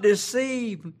not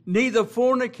deceived, neither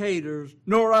fornicators,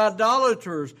 nor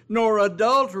idolaters, nor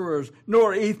adulterers,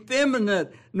 nor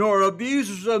effeminate, nor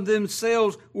abusers of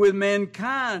themselves with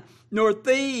mankind, nor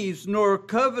thieves, nor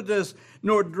covetous,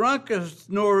 nor drunkards,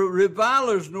 nor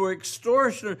revilers, nor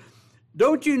extortioners.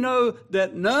 Don't you know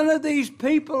that none of these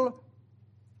people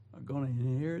are going to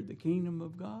inherit the kingdom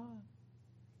of God?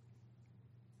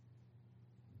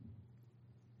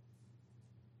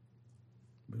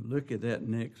 But look at that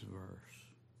next verse.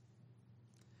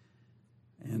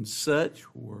 And such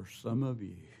were some of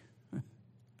you.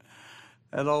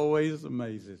 That always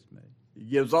amazes me. He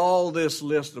gives all this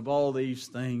list of all these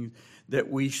things that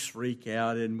we shriek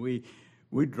out and we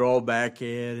draw back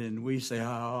at, and we say,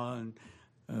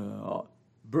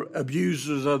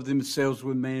 abusers of themselves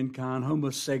with mankind,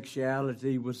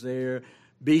 homosexuality was there,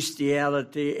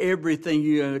 bestiality, everything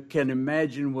you can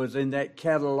imagine was in that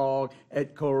catalog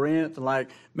at Corinth, like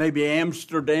maybe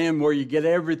Amsterdam, where you get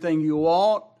everything you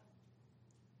want.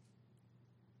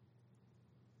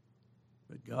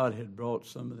 But God had brought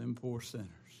some of them poor sinners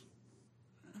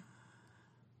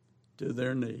to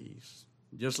their knees.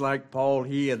 Just like Paul,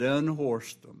 he had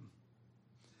unhorsed them.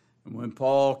 And when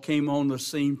Paul came on the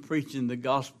scene preaching the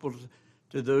gospel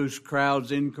to those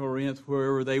crowds in Corinth,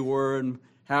 wherever they were and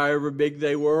however big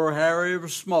they were or however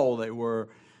small they were,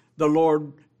 the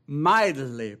Lord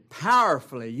mightily,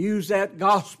 powerfully used that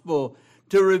gospel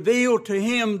to reveal to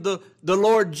him the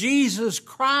Lord Jesus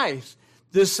Christ,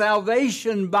 the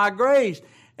salvation by grace.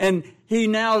 And he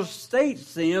now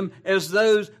states them as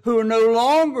those who are no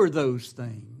longer those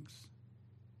things.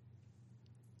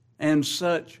 And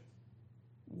such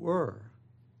were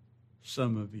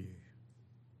some of you.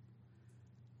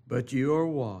 But you are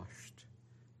washed,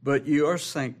 but you are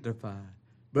sanctified,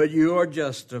 but you are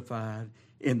justified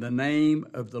in the name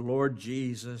of the Lord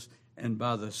Jesus and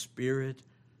by the Spirit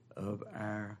of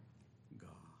our God.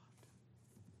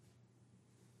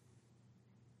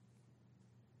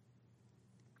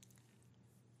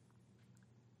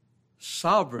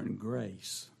 Sovereign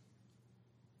grace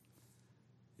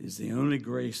is the only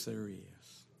grace there is.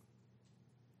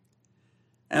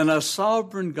 And a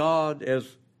sovereign God,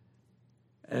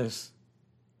 as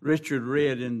Richard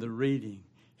read in the reading,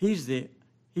 He's the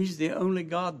only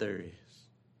God there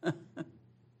is.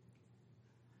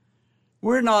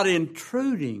 We're not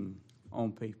intruding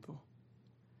on people.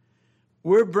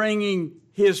 We're bringing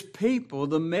His people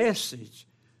the message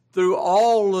through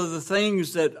all of the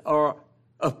things that are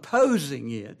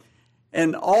opposing it,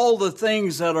 and all the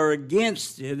things that are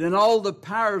against it, and all the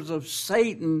powers of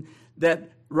Satan that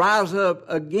rise up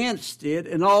against it,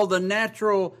 and all the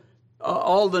natural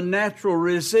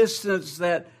resistance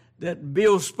that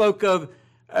Bill spoke of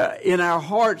in our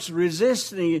hearts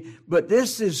resisting it. But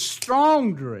this is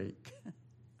strong drink.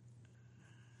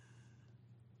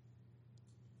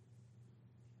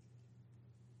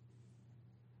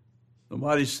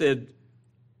 Somebody said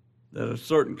that a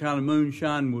certain kind of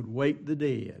moonshine would wake the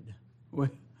dead.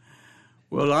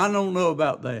 Well, I don't know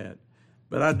about that,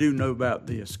 but I do know about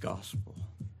this gospel.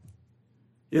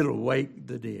 It'll wake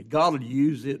the dead. God will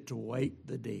use it to wake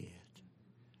the dead.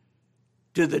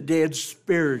 To the dead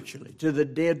spiritually, to the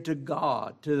dead to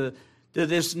God, to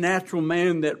this natural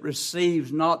man that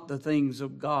receives not the things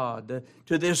of God,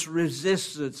 to this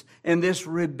resistance and this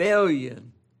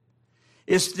rebellion.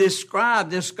 It's described,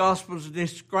 this gospel is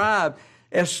described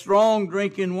as strong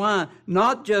drinking wine,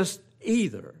 not just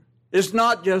either. It's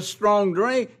not just strong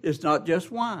drink, it's not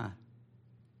just wine.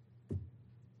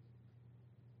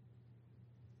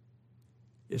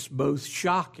 It's both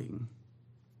shocking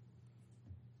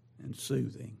and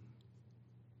soothing.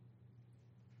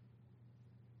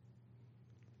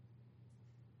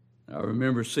 I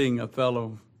remember seeing a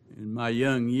fellow in my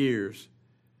young years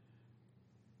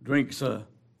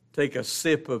take a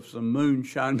sip of some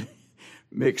moonshine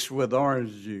mixed with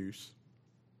orange juice.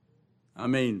 I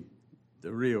mean,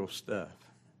 the real stuff.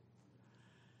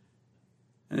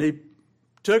 And he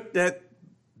took that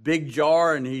big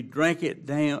jar and he drank it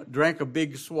down, drank a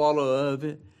big swallow of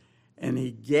it, and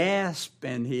he gasped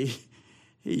and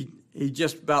he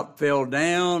just about fell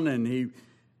down, and he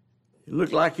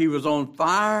looked like he was on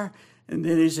fire, and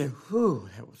then he said, "Whew,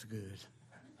 that was good."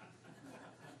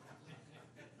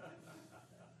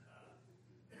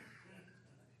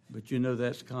 But you know,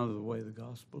 that's kind of the way the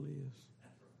gospel is.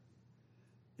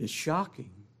 It's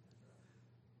shocking,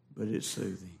 but it's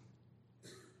soothing.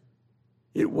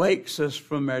 It wakes us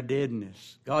from our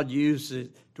deadness. God uses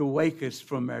it to wake us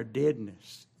from our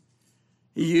deadness.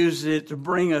 He uses it to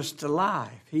bring us to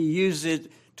life. He uses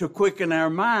it to quicken our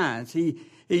minds. He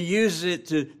uses it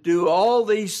to do all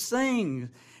these things.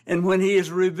 And when He has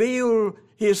revealed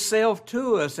Himself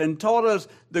to us and taught us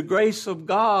the grace of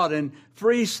God and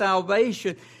free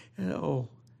salvation,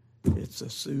 it's a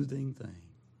soothing thing.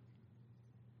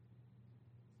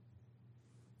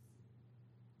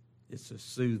 It's a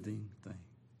soothing thing.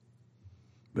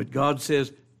 But God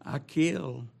says, I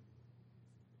kill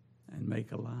and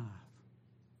make alive.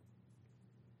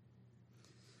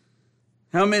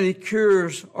 How many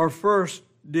cures are first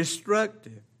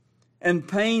destructive and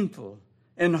painful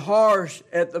and harsh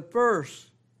at the first?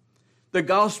 The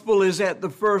gospel is at the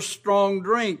first strong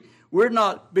drink.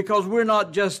 Because we're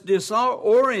not just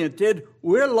disoriented,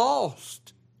 we're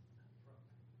lost.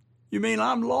 You mean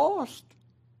I'm lost?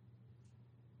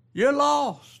 You're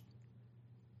lost.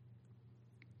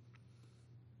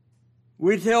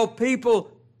 We tell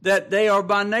people that they are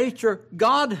by nature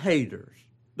God haters.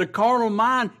 The carnal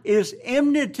mind is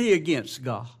enmity against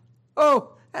God.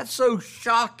 Oh, that's so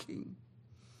shocking.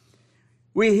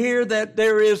 We hear that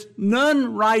there is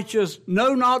none righteous,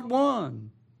 no, not one.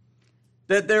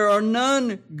 That there are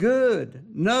none good,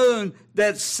 none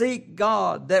that seek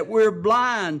God, that we're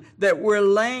blind, that we're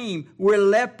lame, we're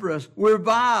leprous, we're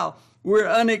vile, we're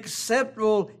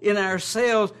unacceptable in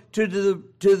ourselves to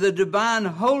the divine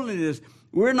holiness.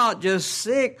 We're not just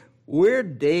sick, we're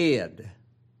dead.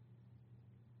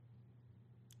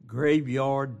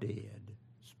 Graveyard dead,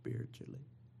 spiritually.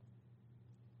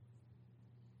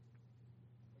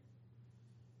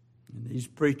 And these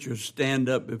preachers stand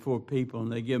up before people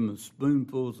and they give them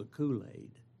spoonfuls of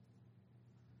Kool-Aid.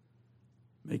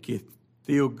 Make you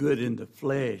feel good in the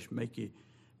flesh, make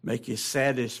you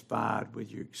satisfied with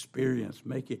your experience,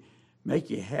 make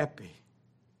you happy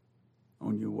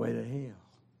on your way to hell.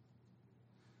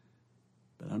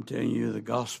 But I'm telling you, the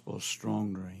gospel is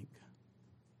strong drink.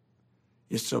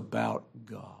 It's about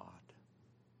God.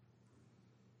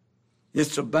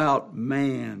 It's about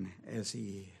man as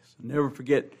he is. I'll never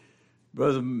forget,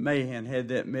 Brother Mahan had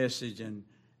that message, and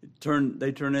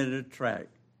they turned it into a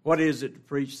tract. What is it to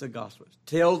preach the gospel?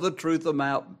 Tell the truth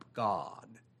about God.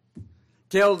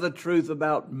 Tell the truth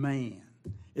about man.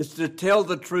 It's to tell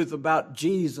the truth about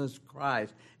Jesus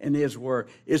Christ and his word.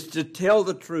 It's to tell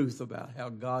the truth about how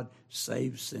God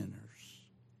saves sinners.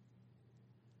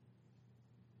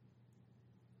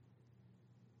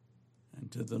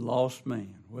 And to the lost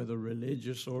man, whether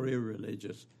religious or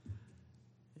irreligious,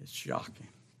 it's shocking.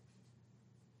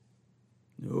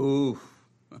 No.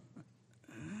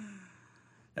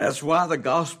 That's why the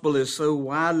gospel is so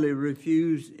widely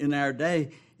refused in our day.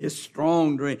 It's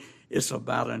strong drink. It's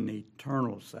about an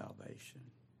eternal salvation.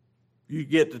 You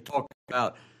get to talk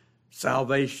about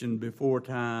salvation before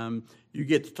time. You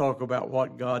get to talk about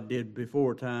what God did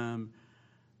before time.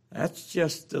 That's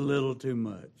just a little too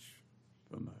much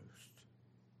for most.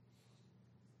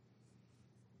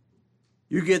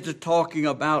 You get to talking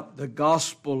about the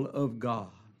gospel of God.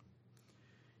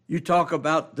 You talk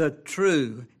about the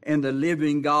true and the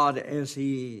living God as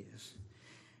he is.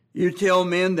 You tell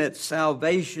men that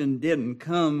salvation didn't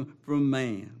come from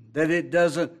man, that it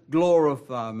doesn't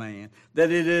glorify man,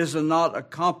 that it is not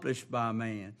accomplished by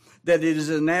man, that it is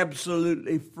an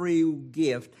absolutely free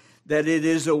gift, that it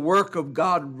is a work of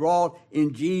God wrought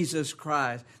in Jesus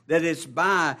Christ, that it's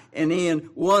by and in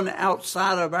one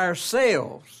outside of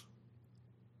ourselves.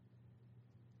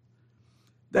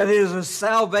 That is a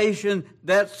salvation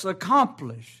that's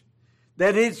accomplished,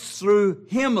 that it's through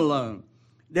him alone,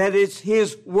 that it's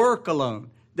his work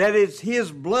alone, that it's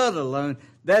his blood alone,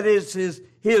 that it's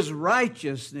his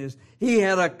righteousness. He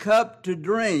had a cup to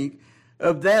drink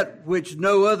of that which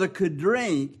no other could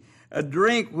drink, a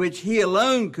drink which he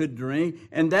alone could drink,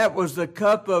 and that was the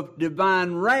cup of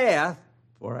divine wrath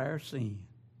for our sin.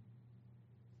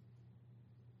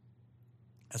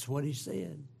 That's what he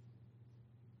said.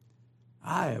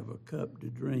 I have a cup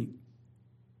to drink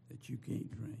that you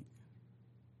can't drink.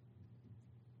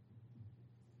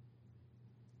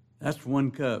 That's one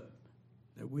cup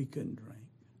that we couldn't drink.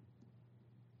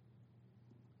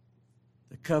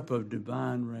 The cup of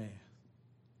divine wrath.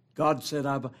 God said,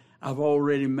 I've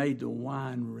already made the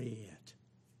wine red.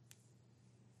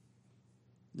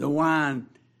 The wine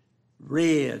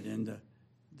red, and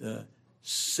the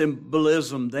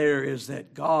symbolism there is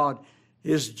that God,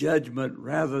 his judgment,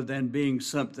 rather than being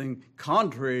something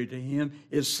contrary to him,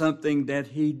 is something that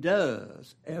he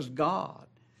does as God.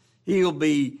 He'll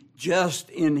be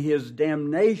just in his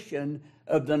damnation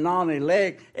of the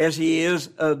non-elect as he is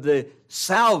of the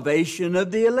salvation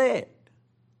of the elect.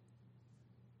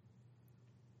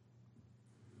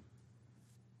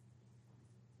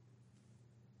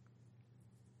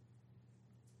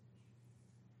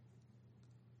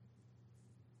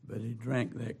 But he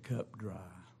drank that cup dry.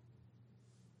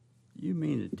 You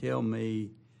mean to tell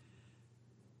me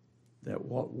that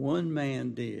what one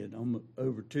man did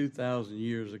over 2,000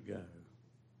 years ago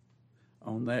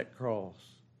on that cross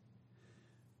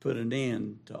put an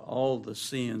end to all the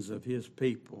sins of his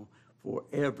people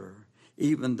forever,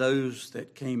 even those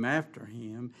that came after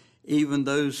him, even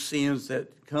those sins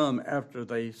that come after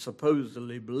they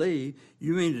supposedly believe?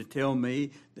 You mean to tell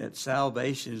me that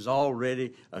salvation is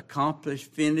already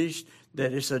accomplished, finished,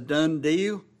 that it's a done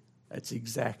deal? That's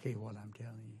exactly what I'm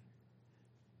telling you.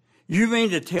 You mean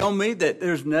to tell me that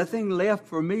there's nothing left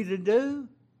for me to do?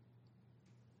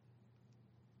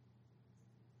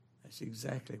 That's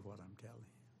exactly what I'm telling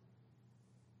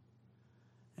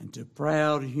you. And to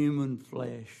proud human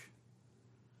flesh,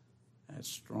 that's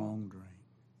strong drink.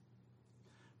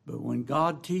 But when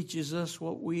God teaches us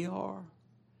what we are,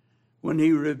 when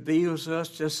He reveals us,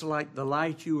 just like the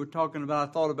light you were talking about,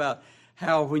 I thought about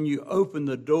how when you open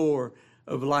the door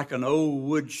of like an old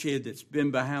woodshed that's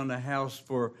been behind a house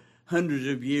for hundreds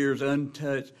of years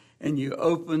untouched, and you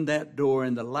open that door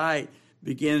and the light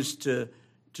begins to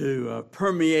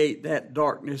permeate that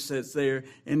darkness that's there,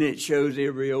 and it shows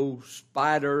every old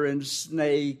spider and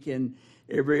snake and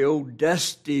every old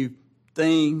dusty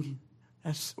thing.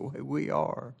 That's the way we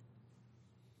are.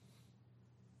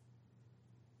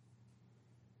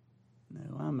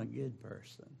 No, I'm a good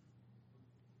person.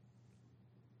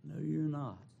 No, you're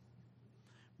not.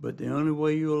 But the only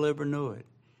way you'll ever know it,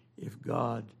 if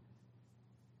God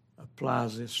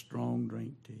applies this strong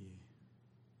drink to you,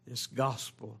 this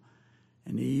gospel,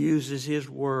 and He uses His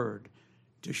word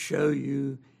to show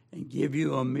you and give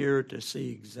you a mirror to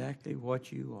see exactly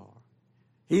what you are.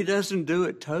 He doesn't do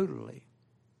it totally.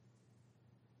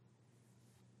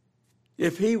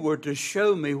 If He were to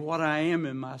show me what I am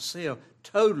in myself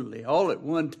totally, all at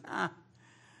one time,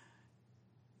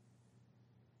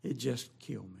 it'd just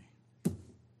kill me.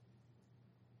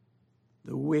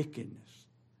 The wickedness,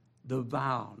 the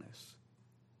vileness,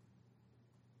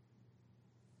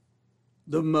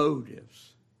 the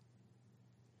motives.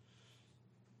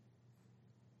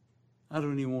 I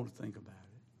don't even want to think about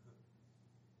it.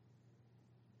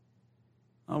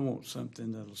 I want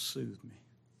something that'll soothe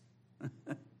me.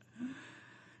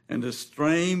 And the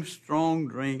same strong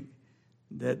drink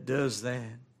that does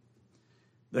that.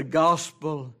 The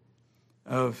gospel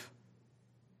of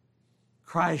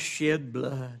Christ's shed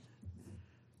blood.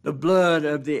 The blood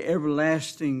of the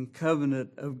everlasting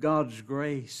covenant of God's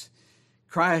grace.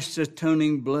 Christ's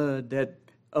atoning blood that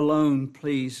alone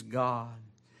pleased God.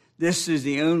 This is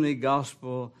the only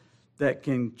gospel that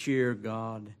can cheer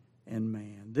God and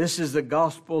man. This is the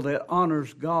gospel that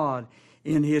honors God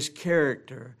in His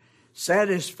character,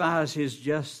 satisfies His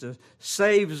justice,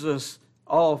 saves us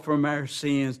all from our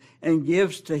sins, and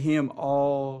gives to Him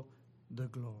all the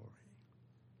glory.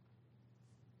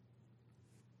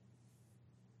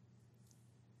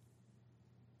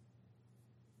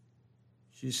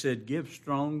 She said, give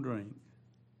strong drink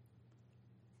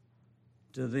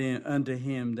to them, unto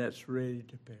him that's ready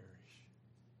to perish.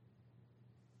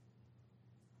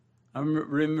 I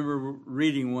remember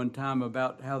reading one time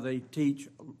about how they teach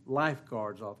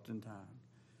lifeguards oftentimes.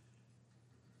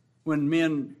 When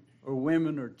men or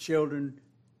women or children,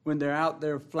 when they're out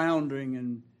there floundering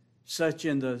and such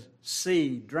in the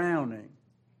sea, drowning,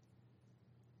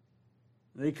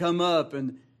 they come up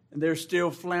and they're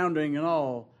still floundering and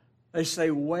all. They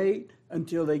say, wait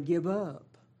until they give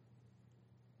up.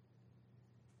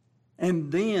 And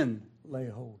then lay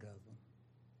hold of them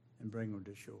and bring them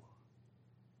to shore.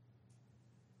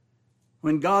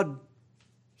 When God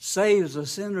saves a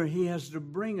sinner, He has to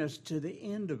bring us to the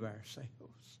end of ourselves.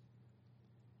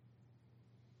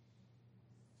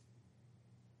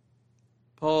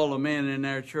 Paul, a man in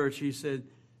our church, he said,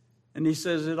 and he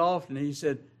says it often, he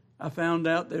said, I found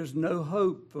out there's no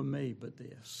hope for me but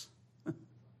this.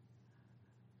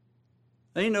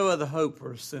 There ain't no other hope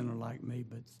for a sinner like me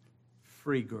but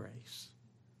free grace.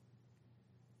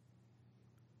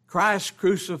 Christ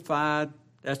crucified,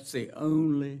 that's the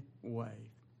only way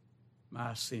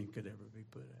my sin could ever be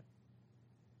put out.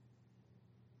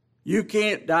 You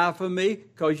can't die for me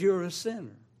because you're a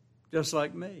sinner, just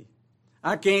like me.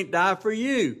 I can't die for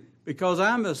you because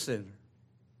I'm a sinner.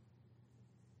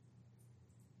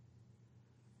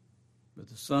 But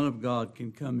the Son of God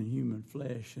can come in human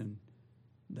flesh and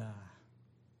die.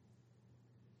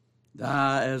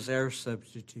 Die as our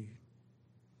substitute.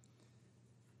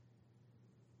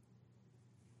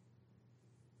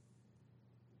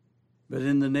 But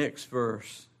in the next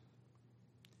verse,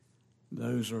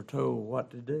 those are told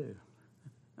what to do.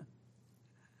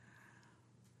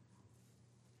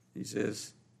 He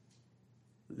says,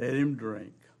 let him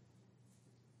drink.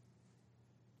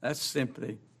 That's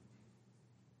simply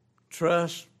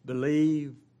trust,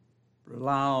 believe,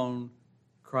 rely on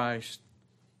Christ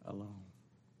alone.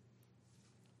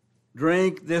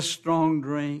 Drink this strong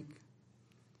drink.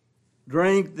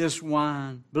 Drink this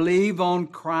wine. Believe on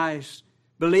Christ.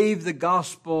 Believe the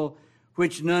gospel,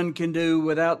 which none can do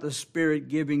without the Spirit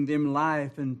giving them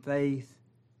life and faith.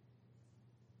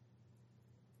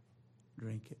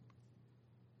 Drink it.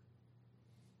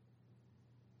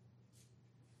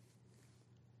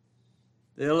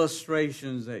 the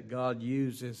illustrations that God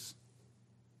uses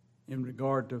in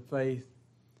regard to faith,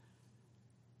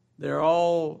 they're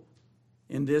all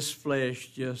in this flesh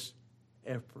just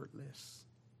effortless.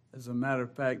 As a matter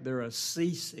of fact, they're a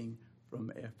ceasing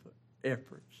from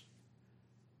efforts.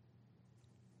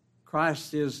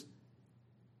 Christ is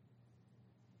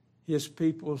his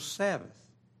people's Sabbath.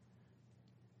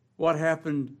 What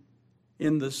happened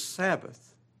in the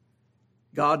Sabbath?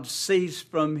 God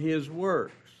ceased from his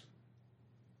works.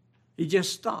 He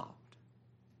just stopped.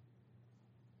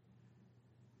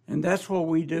 And that's what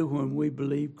we do when we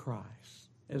believe Christ.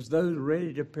 As those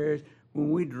ready to perish,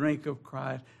 when we drink of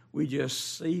Christ, we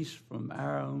just cease from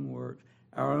our own works,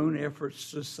 our own efforts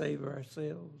to save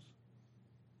ourselves.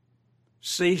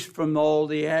 Cease from all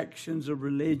the actions of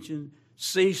religion,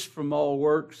 cease from all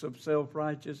works of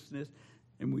self-righteousness,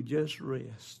 and we just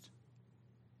rest.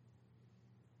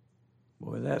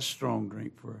 Boy, that's strong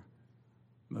drink for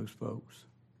most folks.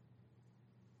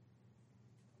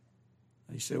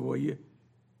 They say, well, you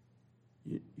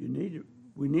need to,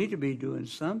 we need to be doing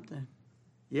something.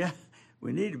 Yeah,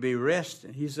 we need to be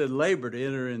resting. He said, labor to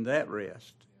enter in that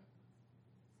rest.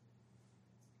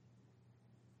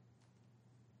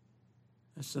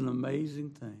 That's an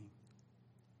amazing thing.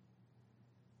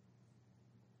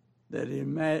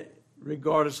 That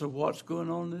regardless of what's going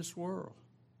on in this world,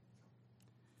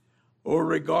 or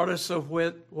regardless of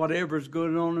whatever's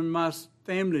going on in my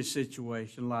family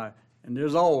situation, life, and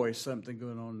there's always something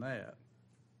going on in that.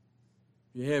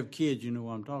 If you have kids, you know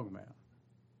what I'm talking about.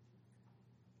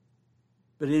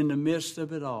 But in the midst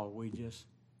of it all, we just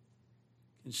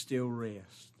can still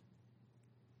rest.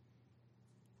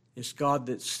 It's God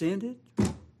that sent it,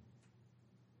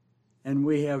 and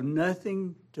we have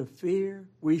nothing to fear.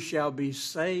 We shall be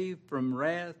saved from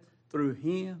wrath through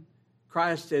him.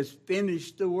 Christ has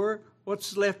finished the work.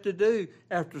 What's left to do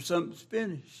after something's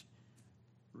finished?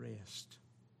 Rest.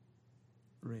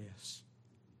 Rest.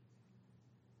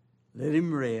 Let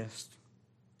him rest.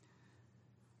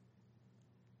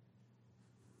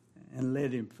 And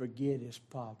let him forget his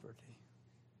poverty.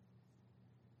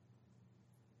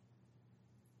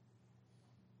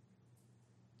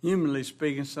 Humanly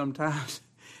speaking, sometimes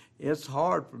it's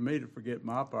hard for me to forget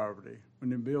my poverty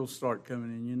when the bills start coming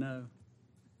in, you know.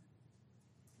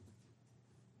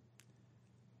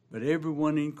 But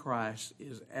everyone in Christ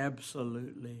is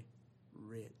absolutely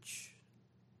rich.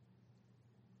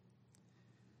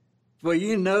 For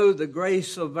you know the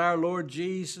grace of our Lord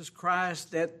Jesus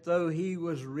Christ, that though he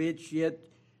was rich, yet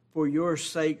for your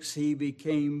sakes he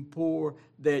became poor,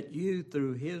 that you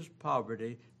through his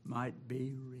poverty might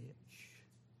be rich.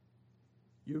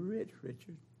 You're rich,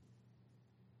 Richard.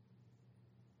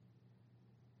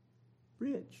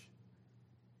 Rich.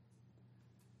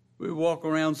 We walk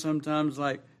around sometimes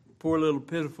like poor little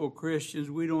pitiful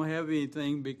Christians. We don't have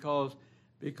anything because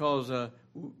we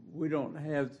don't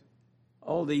have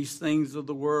all these things of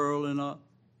the world and all.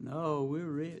 No, we're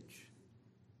rich.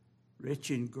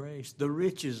 Rich in grace. The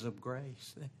riches of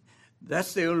grace.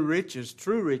 That's the only riches,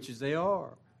 true riches there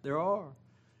are.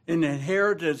 An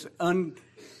inheritance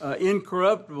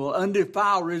incorruptible,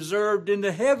 undefiled, reserved in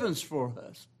the heavens for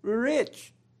us. We're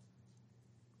rich.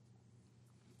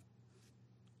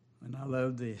 And I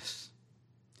love this.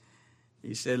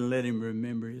 He said, let him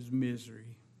remember his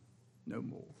misery no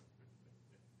more.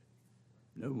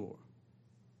 No more.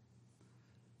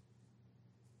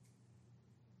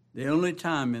 The only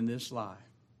time in this life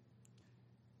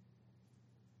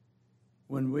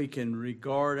when we can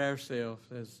regard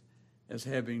ourselves as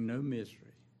having no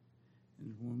misery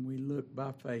is when we look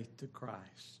by faith to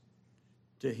Christ,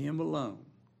 to him alone,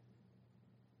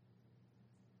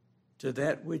 to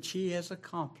that which he has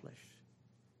accomplished,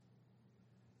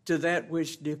 to that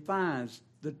which defines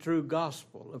the true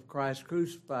gospel of Christ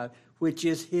crucified, which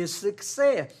is his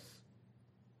success.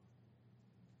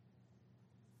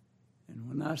 And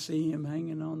when I see him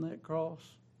hanging on that cross,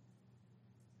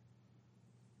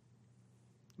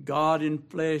 God in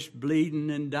flesh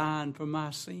bleeding and dying for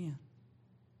my sin,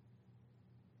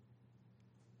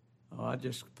 oh, I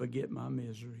just forget my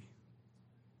misery.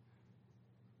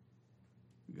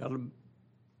 Got a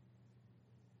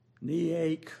knee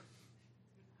ache.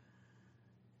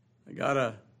 I got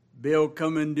a bill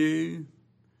coming due.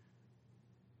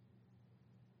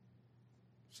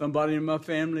 Somebody in my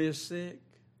family is sick.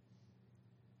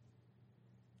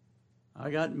 I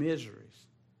got miseries.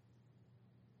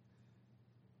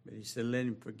 But he said, let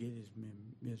him forget his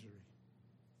misery.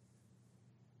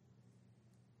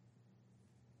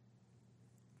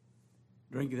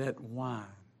 Drink that wine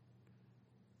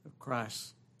of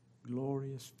Christ's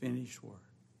glorious finished work,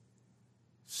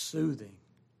 soothing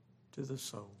to the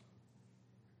soul.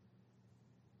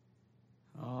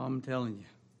 Oh, I'm telling you.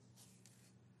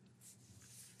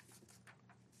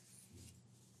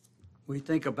 We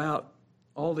think about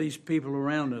all these people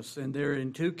around us, and they're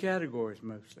in two categories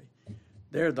mostly.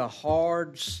 They're the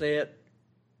hard-set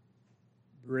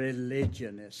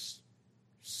religionists,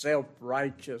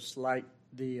 self-righteous like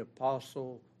the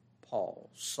Apostle Paul,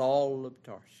 Saul of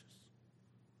Tarsus.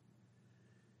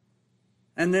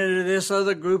 And then this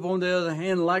other group, on the other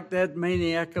hand, like that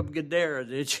maniac of Gadara,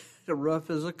 that's rough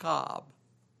as a cob.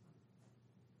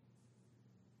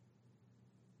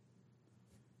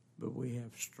 But we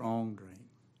have strong drink.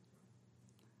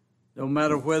 No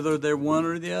matter whether they're one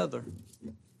or the other,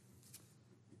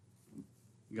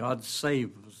 God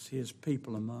saves his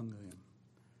people among them.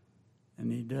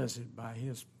 And he does it by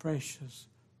his precious,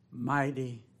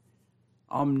 mighty,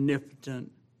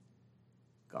 omnipotent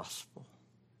gospel.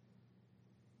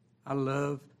 I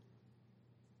love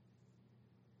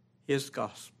his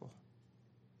gospel.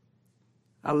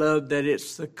 I love that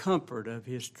it's the comfort of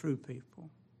his true people.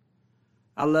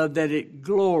 I love that it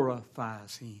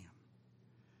glorifies him.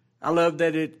 I love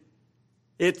that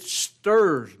it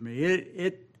stirs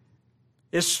me.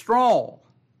 It's strong,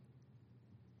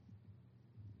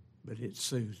 but it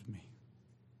soothes me.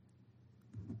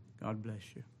 God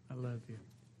bless you. I love you.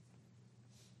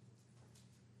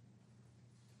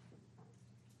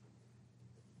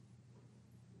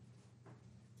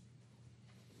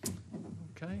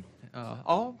 Okay.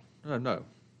 All? No.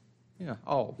 Yeah,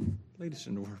 all. Lead us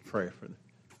in the word of prayer for the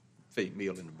feed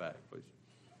meal in the back, please.